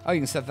 Oh,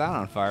 you can set that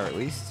on fire at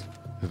least.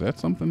 Is that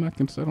something I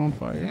can set on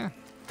fire? Yeah.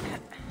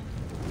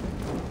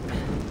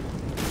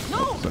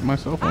 No! Set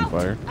myself on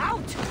fire.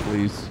 Out!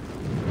 Please.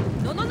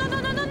 No, no, no,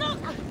 no, no, no, no!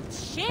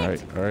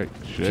 Shit! All right.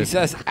 Shit. She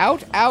says,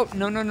 out, out,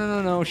 no, no, no,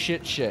 no, no,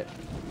 shit, shit.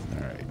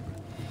 All right.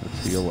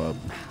 Let's heal up.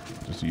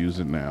 Just use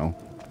it now.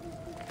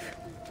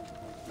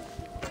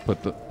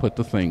 Put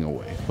the thing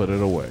away. Put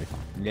it away.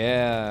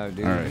 Yeah,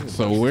 dude. All right.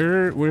 So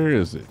where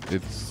is it?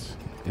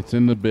 It's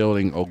in the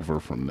building over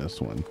from this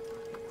one.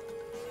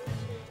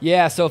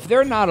 Yeah, so if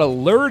they're not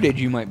alerted,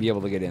 you might be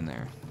able to get in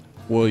there.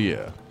 Well,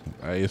 yeah.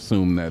 I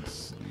assume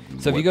that's.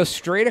 So if you go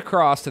straight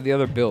across to the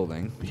other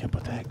building. Yeah,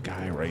 but that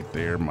guy right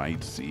there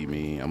might see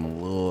me. I'm a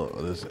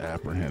little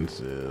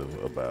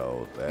apprehensive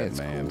about that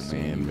man cool,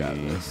 seeing you got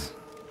me. this.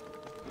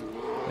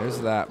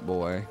 There's that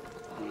boy.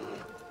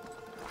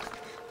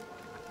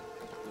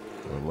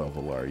 What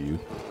level are you?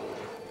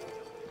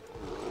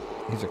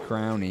 He's a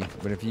crownie,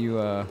 but if you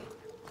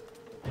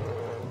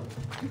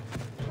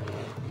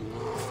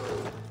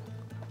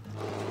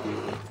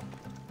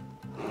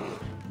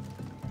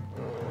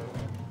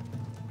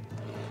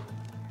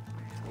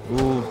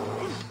Ooh.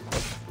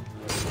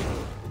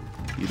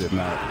 He did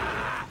not.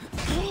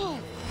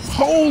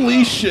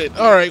 Holy shit!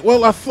 All right.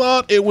 Well, I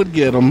thought it would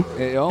get him.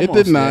 It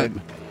did not.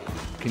 did.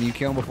 Can you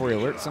kill him before he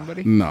alerts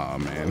somebody? Nah,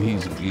 man.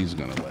 He's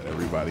gonna let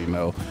everybody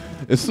know.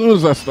 As soon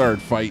as I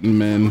start fighting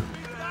men,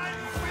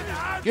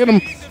 get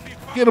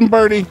him,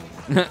 Birdie.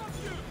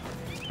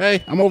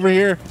 Hey, I'm over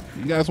here.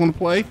 You guys want to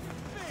play?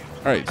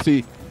 All right.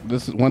 See,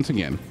 this is once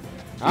again.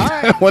 All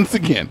right. Once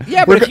again.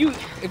 Yeah, but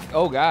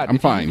oh god, I'm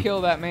if fine. you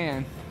kill that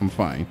man. I'm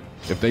fine.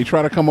 If they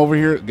try to come over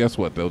here, guess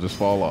what? They'll just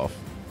fall off.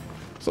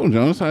 So,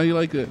 Jonas, how you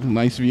like it?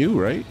 Nice view,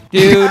 right?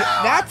 Dude,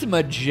 that's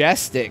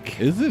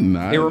majestic. Is it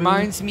not? It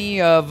reminds me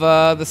of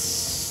the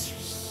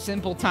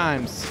Simple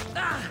Times.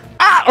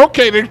 Ah,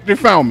 okay, they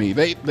found me.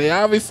 They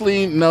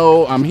obviously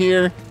know I'm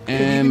here, You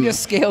and can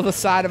just scale the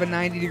side of a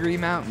 90-degree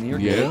mountain. You're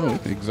yeah,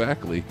 good.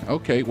 exactly.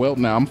 Okay, well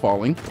now I'm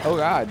falling. Oh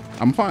god.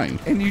 I'm fine,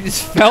 And you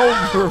just fell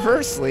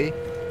reversely.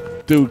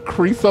 dude.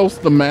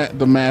 Kresos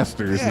the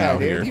master is Yeah, now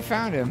dude, here. you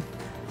found him.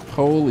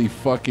 Holy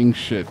fucking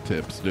shit,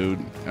 Tips, dude.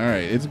 All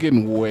right, it's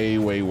getting way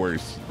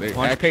worse. Why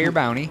don't you pay your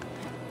bounty?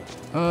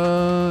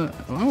 I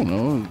don't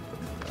know.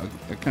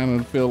 I kind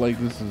of feel like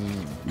this is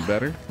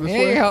better this Yeah,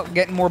 way. you're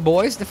getting more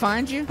boys to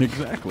find you.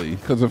 Exactly,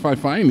 because if I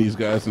find these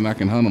guys, then I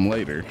can hunt them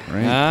later,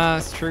 right? Ah,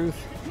 that's truth.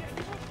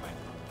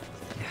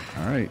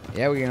 All right.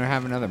 Yeah, we're gonna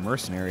have another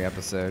mercenary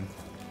episode.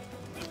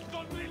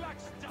 Don't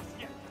relax just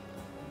yet.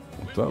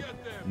 What's up?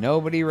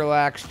 Nobody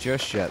relaxed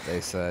just yet,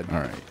 they said. All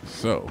right,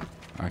 so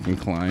I can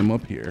climb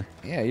up here.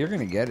 Yeah, you're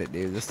gonna get it,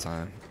 dude, this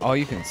time. Oh,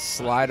 you can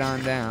slide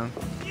on down.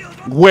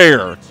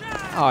 Where?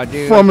 Oh,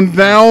 dude. From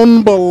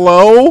down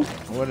below?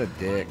 What a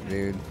dick,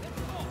 dude.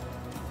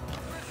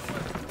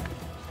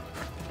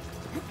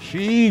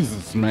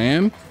 Jesus,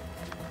 man.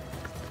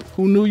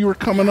 Who knew you were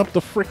coming up the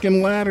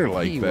freaking ladder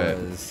like that?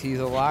 He's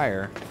a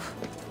liar.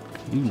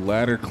 You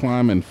ladder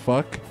climbing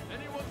fuck.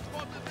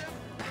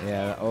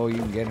 Yeah, oh, you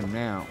can get him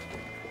now.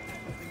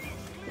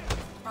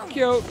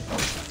 Cute.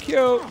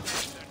 Cute.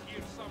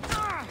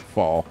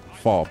 Fall,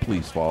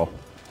 please fall.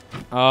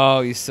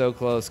 Oh, he's so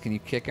close. Can you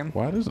kick him?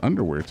 Why does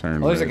underwear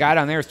turn Oh, there's a red? guy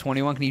down there. It's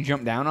 21. Can you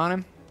jump down on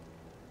him?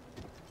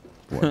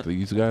 What,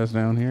 these guys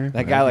down here?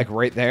 That guy, like,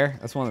 right there?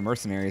 That's one of the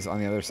mercenaries on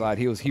the other side.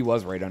 He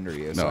was right under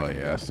you. No,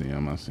 yeah, I see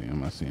him.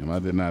 I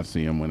did not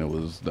see him when it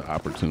was the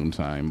opportune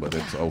time, but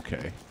it's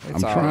okay.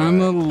 It's I'm trying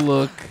to alright.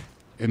 look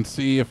and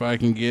see if I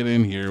can get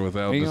in here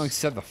without You can like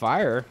set the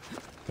fire.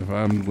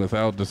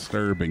 without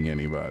disturbing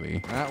anybody.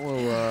 That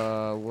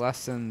will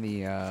lessen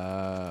the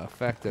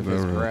effect of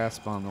his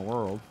grasp on the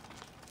world.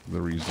 The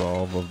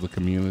resolve of the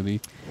community.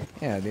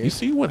 Yeah, dude. You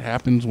see what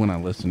happens when I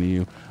listen to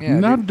you? Yeah,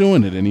 I'm not dude.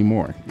 doing it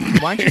anymore.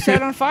 Why don't you set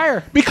it on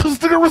fire? Because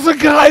there was a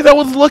guy that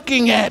was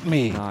looking at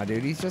me. Nah,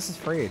 dude, he's just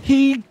afraid.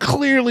 He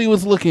clearly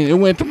was looking. It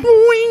went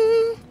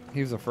boing.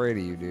 He was afraid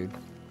of you, dude.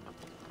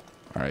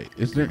 All right.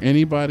 Is there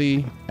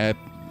anybody at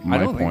my I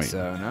don't point? think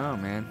so. No,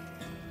 man.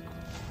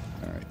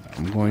 All right.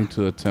 I'm going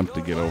to attempt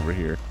to get over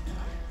here.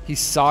 He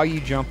saw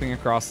you jumping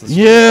across the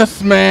street.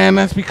 Yes, man.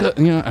 That's because,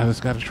 I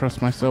just got to trust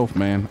myself,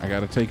 man. I got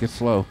to take it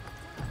slow.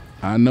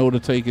 I know to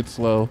take it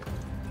slow.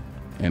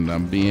 And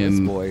I'm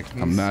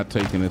I'm not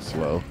taking it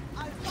slow.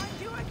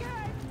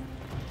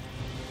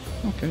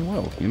 Okay,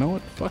 well, you know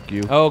what? Fuck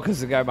you. Oh, because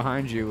the guy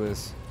behind you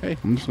was... Hey,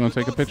 I'm just going to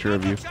take a picture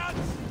of you.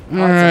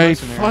 Oh, All right,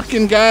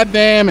 fucking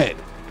goddamn it.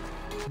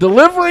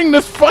 Delivering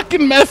this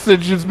fucking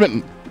message has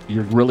been...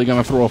 You're really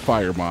gonna throw a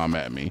firebomb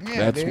at me?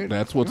 Yeah, dude.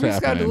 That's what's We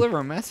just gotta happening. deliver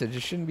a message.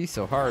 It shouldn't be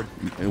so hard.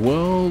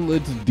 Well,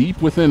 it's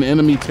deep within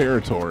enemy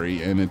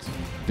territory and it's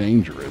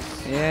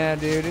dangerous. Yeah,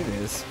 dude, it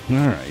is. All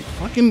right,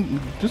 fucking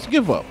just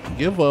give up.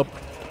 Give up.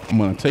 I'm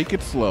gonna take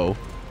it slow.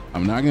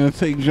 I'm not gonna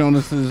take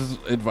Jonas's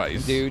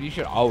advice. Dude, you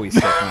should always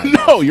take my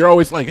No, you're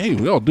always like, hey,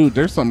 well, dude,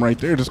 there's something right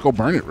there. Just go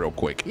burn it real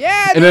quick.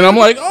 Yeah, And then I'm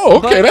like, oh,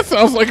 okay, But- that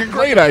sounds like a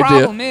great the idea.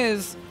 problem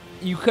is,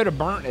 you could have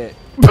burnt it.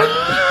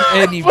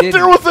 And you But didn't.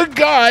 there was a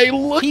guy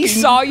looking. He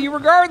saw you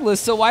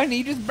regardless, so why didn't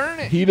he just burn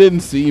it? He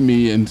didn't see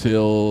me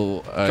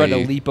until Tried to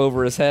leap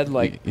over his head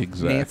like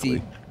Exactly.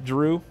 Nancy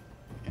Drew.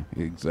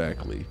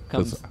 Exactly.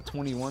 Comes 'Cause,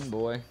 21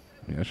 boy.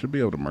 yeah, I should be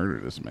able to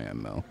murder this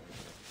man, though.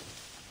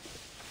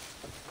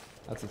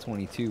 That's a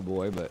 22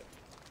 boy, but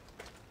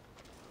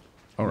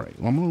All right,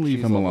 well, I'm gonna leave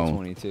she's him level alone.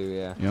 22,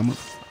 yeah. Yeah,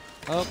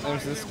 Oh,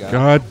 there's this guy.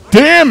 God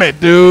damn it,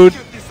 dude!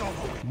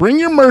 Bring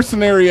your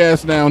mercenary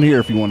ass down here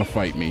if you want to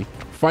fight me.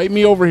 Fight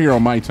me over here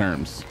on my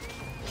terms.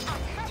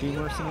 2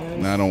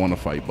 mercenaries. No, I don't want to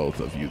fight both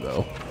of you,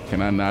 though.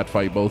 Can I not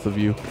fight both of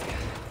you?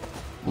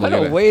 What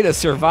Look a at way to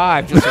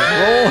survive. Just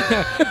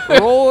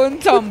roll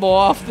and tumble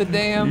off the You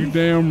damn.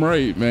 damn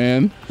right,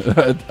 man.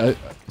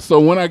 So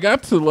when I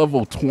got to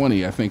level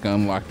 20, I think I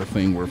unlocked the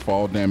thing where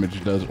fall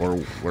damage does, or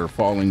where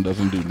falling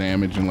doesn't do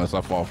damage unless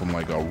I fall from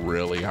like a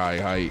really high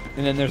height.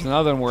 And then there's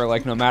another one where,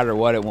 like, no matter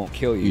what, it won't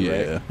kill you,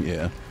 Yeah, right?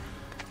 yeah.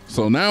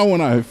 So now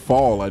when I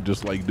fall, I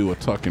just like do a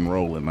tuck and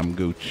roll and I'm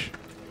gooch.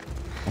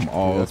 I'm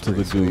all that's to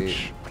the pretty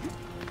gooch.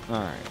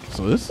 All right.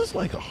 So this is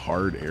like a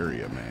hard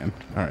area, man.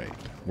 All right,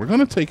 we're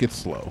gonna take it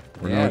slow.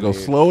 We're Yeah, gonna go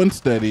dude. slow and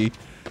steady.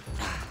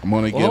 I'm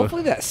gonna Well, get.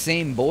 hopefully that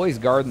same boy's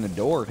guarding the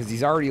door because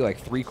he's already like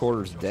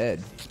 3/4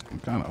 dead. I'm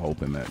kind of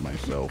hoping that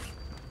myself.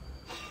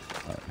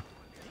 All right.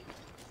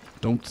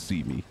 Don't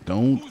see me.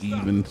 Don't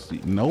even see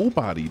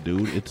nobody,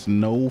 dude. It's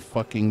no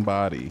fucking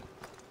body.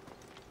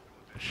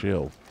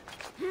 Chill.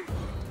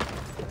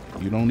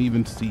 You don't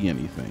even see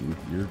anything.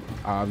 You're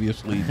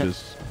obviously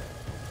just.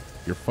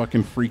 You're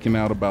fucking freaking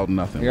out about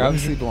nothing. You're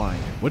obviously blind.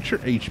 What's your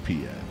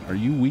HP at? Are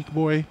you weak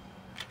boy?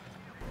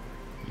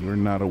 You're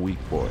not a weak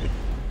boy.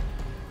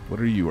 What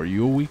are you? Are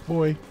you a weak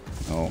boy?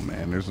 Oh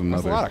man, there's There's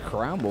another. a lot of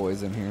crown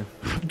boys in here.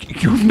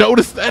 You've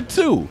noticed that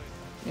too.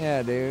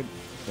 Yeah, dude.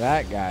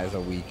 That guy's a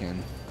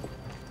weekend.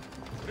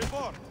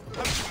 Report.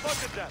 Have you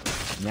spotted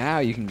that? Now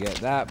you can get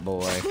that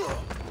boy.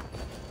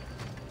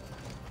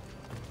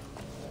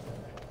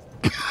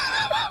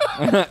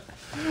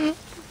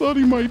 Thought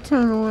he might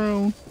turn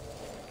around.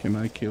 Can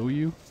I kill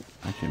you?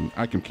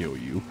 I can kill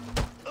you.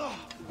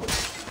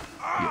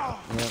 Yeah.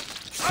 Yep.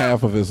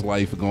 Half of his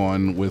life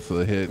gone with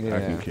a hit. I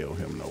can Yeah. kill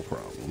him, no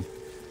problem.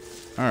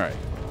 All right.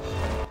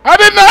 I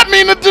did not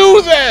mean to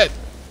do that.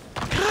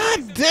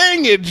 God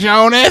dang it,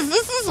 Jonas.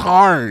 This is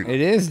hard.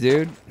 It is,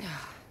 dude.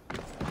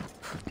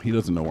 He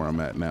doesn't know where I'm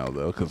at now,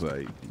 though, because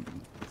I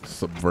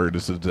subverted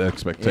his Yeah,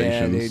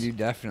 expectations. dude. You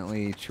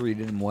definitely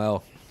treated him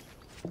well.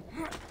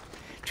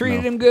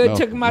 Treated No, him good. no,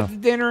 Took him out no.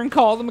 to dinner and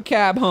called him a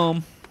cab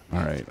home. All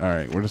right.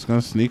 We're just going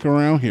to sneak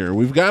around here.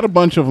 We've got a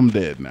bunch of them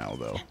dead now,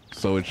 though.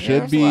 So it Yeah,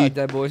 should there's a lot be... of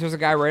dead boys. There's a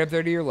guy right up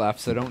there to your left,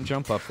 so don't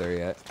jump up there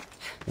yet.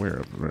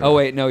 Where? Oh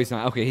wait, no, he's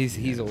not. Okay,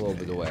 he's a little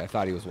bit away. I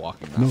thought he was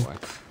walking that way.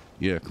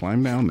 Yeah,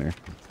 climb down there.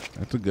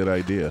 That's a good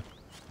idea.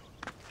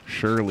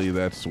 Surely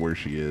that's where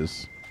she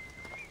is.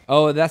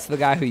 Oh, that's the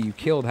guy who you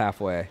killed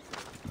halfway.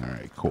 All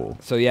right, cool.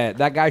 So yeah,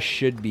 that guy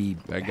should be.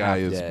 That guy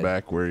half is dead.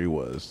 back where he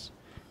was.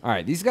 All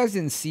right, these guys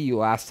didn't see you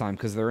last time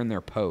because they're in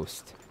their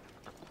post.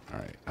 All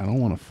right, I don't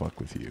want to fuck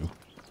with you.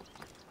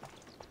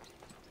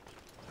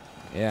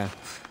 Yeah,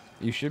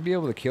 you should be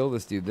able to kill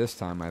this dude this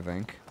time, I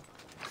think.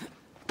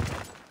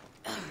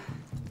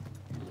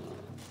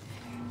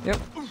 Yep,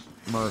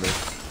 murder.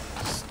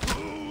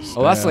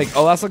 Oh,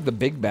 that's like the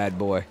big bad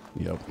boy.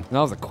 Yep. That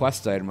was a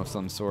quest item of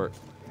some sort.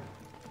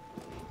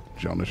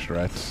 Jonas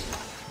Strats.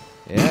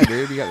 Yeah,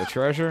 dude, you got the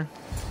treasure.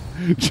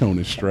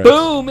 Jonas Strats.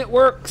 Boom, it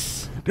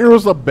works. There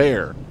was a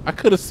bear. I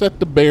could have set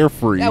the bear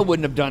free. That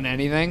wouldn't have done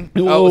anything.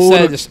 Oh, Oh,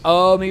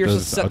 what maybe you're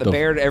supposed to set the don't-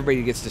 bear to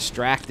everybody gets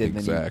distracted. Then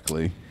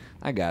Exactly.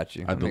 I got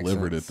you. I That makes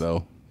delivered sense. it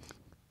though.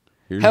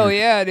 Here's Hell your,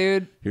 yeah,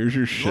 dude. Here's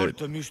your Lord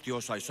shit.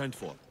 Themistios I sent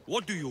for.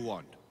 What do you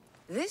want?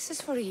 This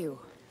is for you.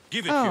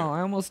 Give it Oh, here.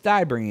 I almost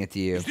died bringing it to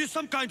you. Is this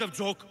some kind of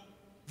joke?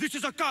 This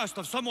is a cast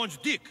of someone's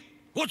dick.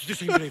 What's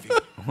this engraving?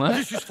 What?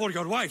 This is for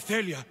your wife,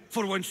 Thalia,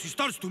 for when she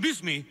starts to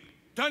miss me.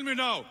 Tell me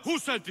now, who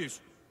sent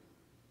this?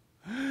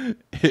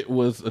 It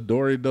was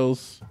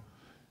Adoridos.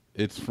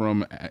 It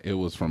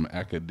was from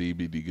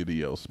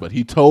Academidigidios, but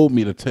he told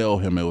me to tell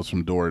him it was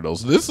from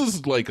Doritos. This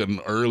is like an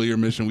earlier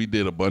mission we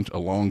did a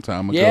long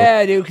time ago.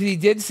 Yeah, dude, because he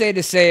did say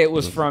to say it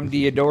was from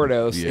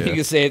Diodordos. Yeah. He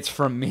could say it's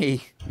from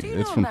me. Do you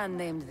It's know from- a man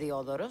named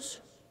Theodoros?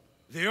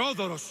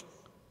 Theodoros.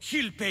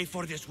 He'll pay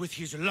for this with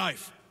his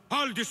life.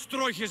 I'll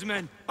destroy his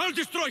men. I'll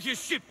destroy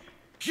his ship.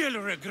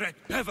 He'll regret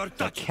ever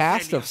touching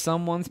Cast Thalia. of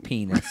someone's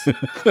penis.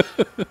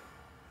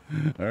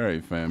 All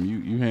right, fam.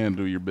 You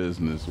handle your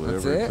business,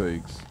 whatever it That's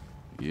takes.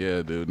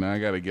 Yeah, dude. Now I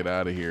got to get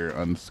out of here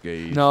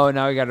unscathed. No,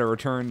 now we got to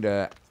return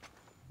to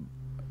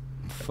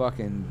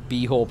fucking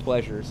beehole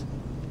pleasures.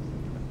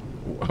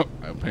 Well,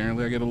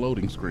 apparently I get a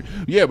loading screen.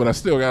 Yeah, but I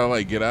still gotta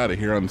like get out of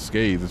here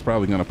unscathed. It's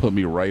probably gonna put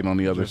me right on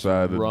the other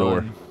side of the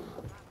door.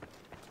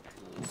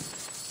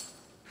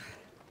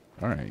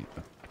 All right.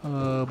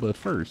 But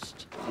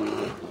first,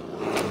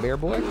 Bear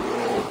boy?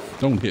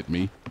 don't hit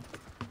me.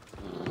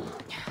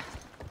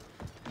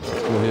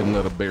 Let's go ahead and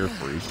let a bear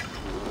free.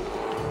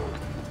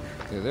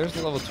 Yeah, there's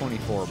the level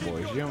 24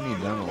 boys. You don't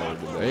need them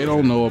loaded. They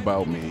don't know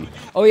about me.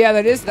 Oh yeah,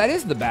 that is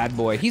the bad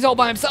boy. He's all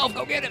by himself.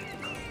 Go get him.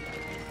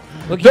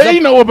 Look, They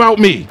know about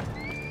me.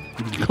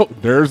 Go,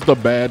 there's the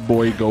bad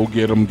boy. Go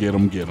get him, get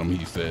him, get him,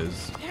 he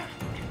says.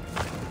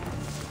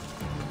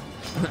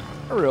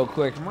 A real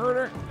quick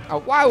murder. Oh,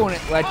 why won't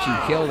it let you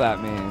kill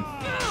that man?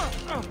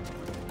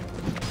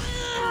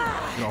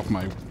 Get off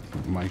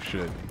my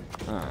shit.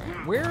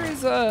 Alright.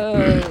 Where's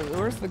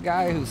the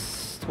guy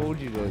who's told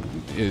you to...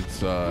 It's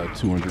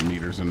 200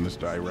 meters in this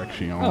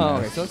direction. Oh,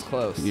 okay, so it's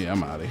close. Yeah,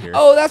 I'm out of here.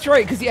 Oh, that's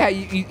right, because, yeah,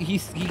 he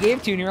gave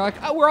it to you, and you're like,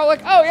 oh, we're all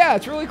like, oh, yeah,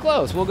 it's really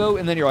close. We'll go,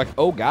 and then you're like,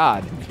 oh,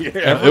 God.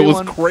 Yeah, it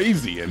was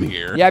crazy in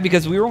here. Yeah,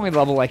 because we were only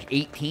level, like,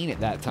 18 at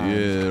that time.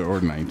 Yeah,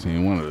 or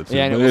 19, one of the two.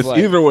 Yeah, and but it was like,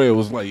 either way,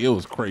 it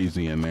was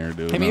crazy in there,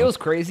 dude. I mean, it was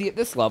crazy at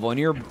this level, and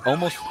you're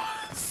almost...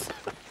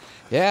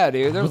 Yeah,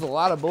 dude, there was a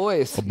lot of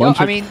boys.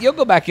 I mean, you'll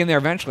go back in there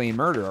eventually and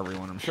murder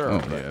everyone, I'm sure.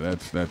 Oh, yeah,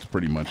 that's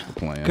pretty much the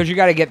plan. Because you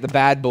got to get the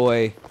bad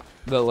boy,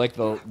 the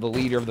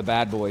leader of the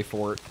bad boy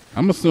fort.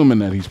 I'm assuming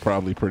that he's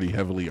probably pretty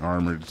heavily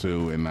armored,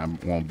 too, and I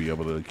won't be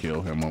able to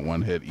kill him on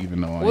one hit, even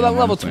though Well, that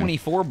level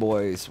 24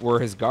 boys were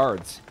his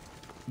guards.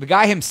 The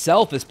guy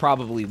himself is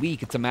probably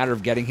weak. It's a matter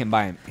of getting him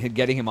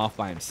off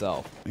by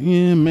himself.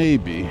 Yeah,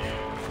 maybe.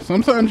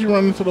 Sometimes you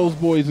run into those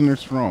boys and they're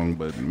strong,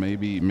 but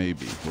maybe.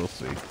 We'll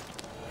see.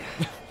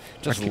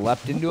 Just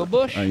leapt into a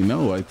bush. I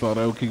know. I thought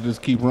I could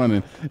just keep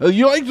running.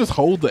 You like just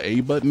hold the A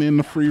button in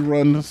the free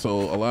run. So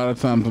a lot of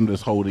times I'm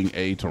just holding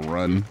A to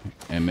run,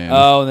 and then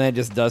and then it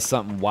just does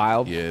something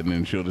wild. Yeah, and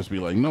then she'll just be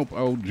like, "Nope,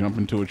 I'll jump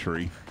into a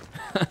tree."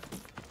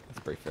 That's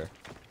pretty fair.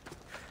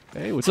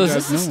 Hey, what so you is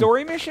guys this a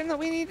story mission that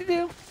we need to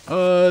do?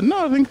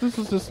 No, I think this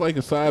is just like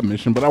a side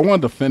mission, but I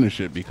wanted to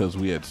finish it because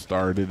we had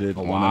started it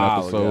on an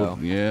episode. Ago.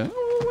 Yeah,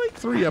 like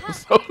 3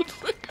 episodes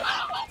ago.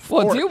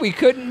 Well, dude, we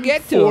couldn't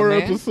get to 4 him,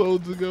 man.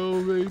 episodes ago,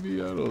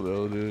 maybe. I don't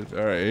know, dude.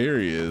 All right, here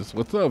he is.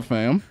 What's up,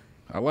 fam?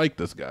 I like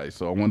this guy,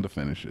 so I wanted to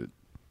finish it.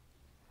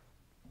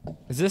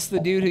 Is this the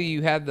dude who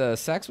you had the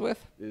sex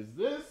with? Is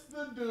this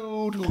the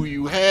dude who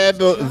you had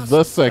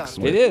the sex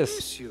with? It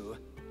is.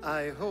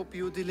 I hope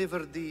you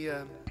delivered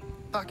the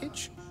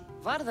package.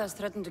 Vardas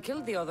threatened to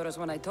kill the others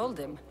when I told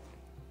him.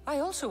 I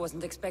also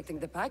wasn't expecting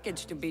the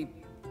package to be,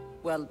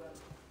 well,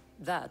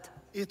 that.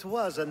 It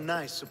was a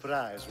nice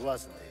surprise,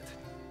 wasn't it?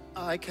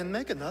 I can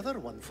make another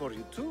one for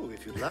you too,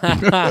 if you'd like.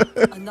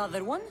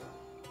 Another one?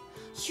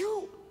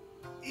 You...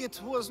 It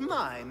was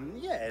mine,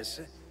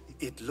 yes.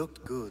 It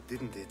looked good,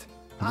 didn't it?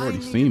 I've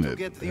already seen it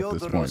at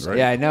this point, right?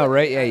 Yeah, I know,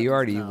 right? Yeah, you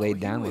already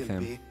laid down with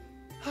him.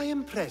 I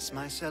impress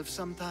myself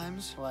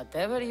sometimes.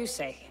 Whatever you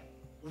say.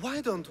 Why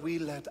don't we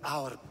let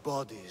our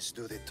bodies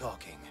do the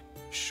talking?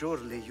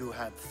 Surely you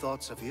had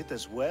thoughts of it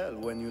as well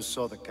when you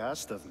saw the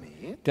cast of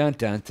me. Dun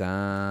dun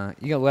dun.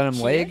 You gonna let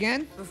him lay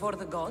again? Before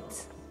the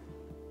gods?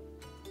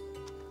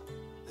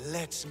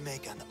 Let's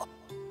make an...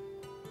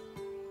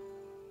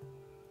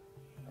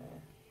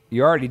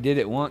 You already did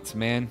it once,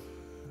 man.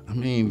 I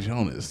mean,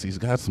 Jonas, he's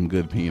got some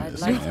good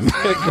penis, Like man.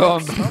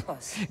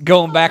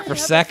 going back for I have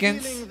a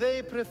seconds. feeling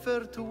they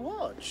prefer to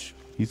watch.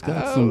 He's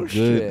got some good...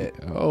 shit.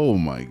 Oh,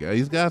 my God.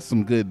 He's got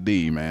some good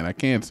D, man. I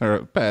can't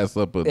pass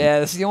up a... Yeah,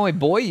 this is the only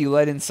boy you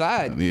let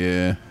inside.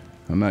 Yeah.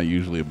 I'm not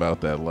usually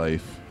about that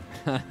life.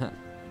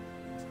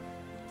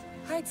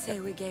 I'd say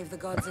we gave the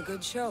gods a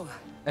good show.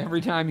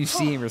 Every time you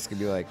see him, you're just gonna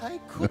be like... I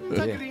couldn't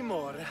agree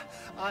more.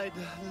 I'd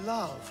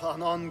love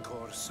an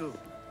encore soon.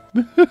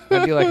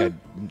 That'd be like a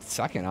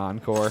second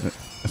encore.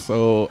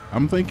 So,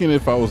 I'm thinking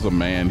if I was a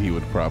man, he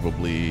would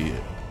probably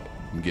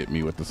get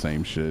me with the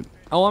same shit.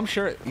 Oh, I'm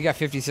sure. You got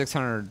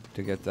 5,600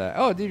 to get that.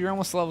 Oh, dude, you're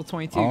almost level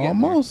 22.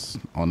 Almost.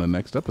 On the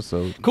next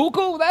episode.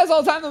 Cool. That's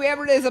all the time that we have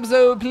for today's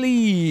episode.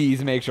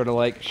 Please make sure to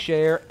like,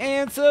 share,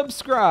 and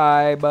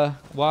subscribe.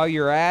 While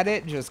you're at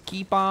it, just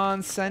keep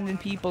on sending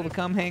people to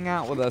come hang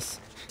out with us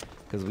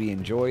because we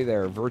enjoy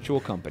their virtual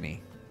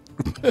company.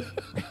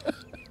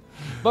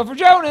 But for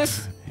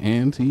Jonas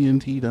and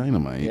TNT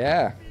Dinomight.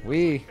 Yeah,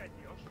 we...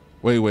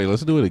 Wait,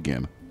 let's do it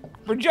again.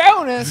 For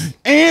Jonas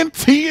and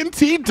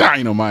TNT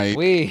Dinomight.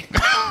 We...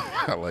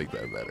 I like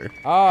that better.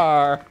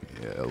 are...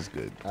 Yeah, that was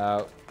good.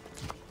 Out.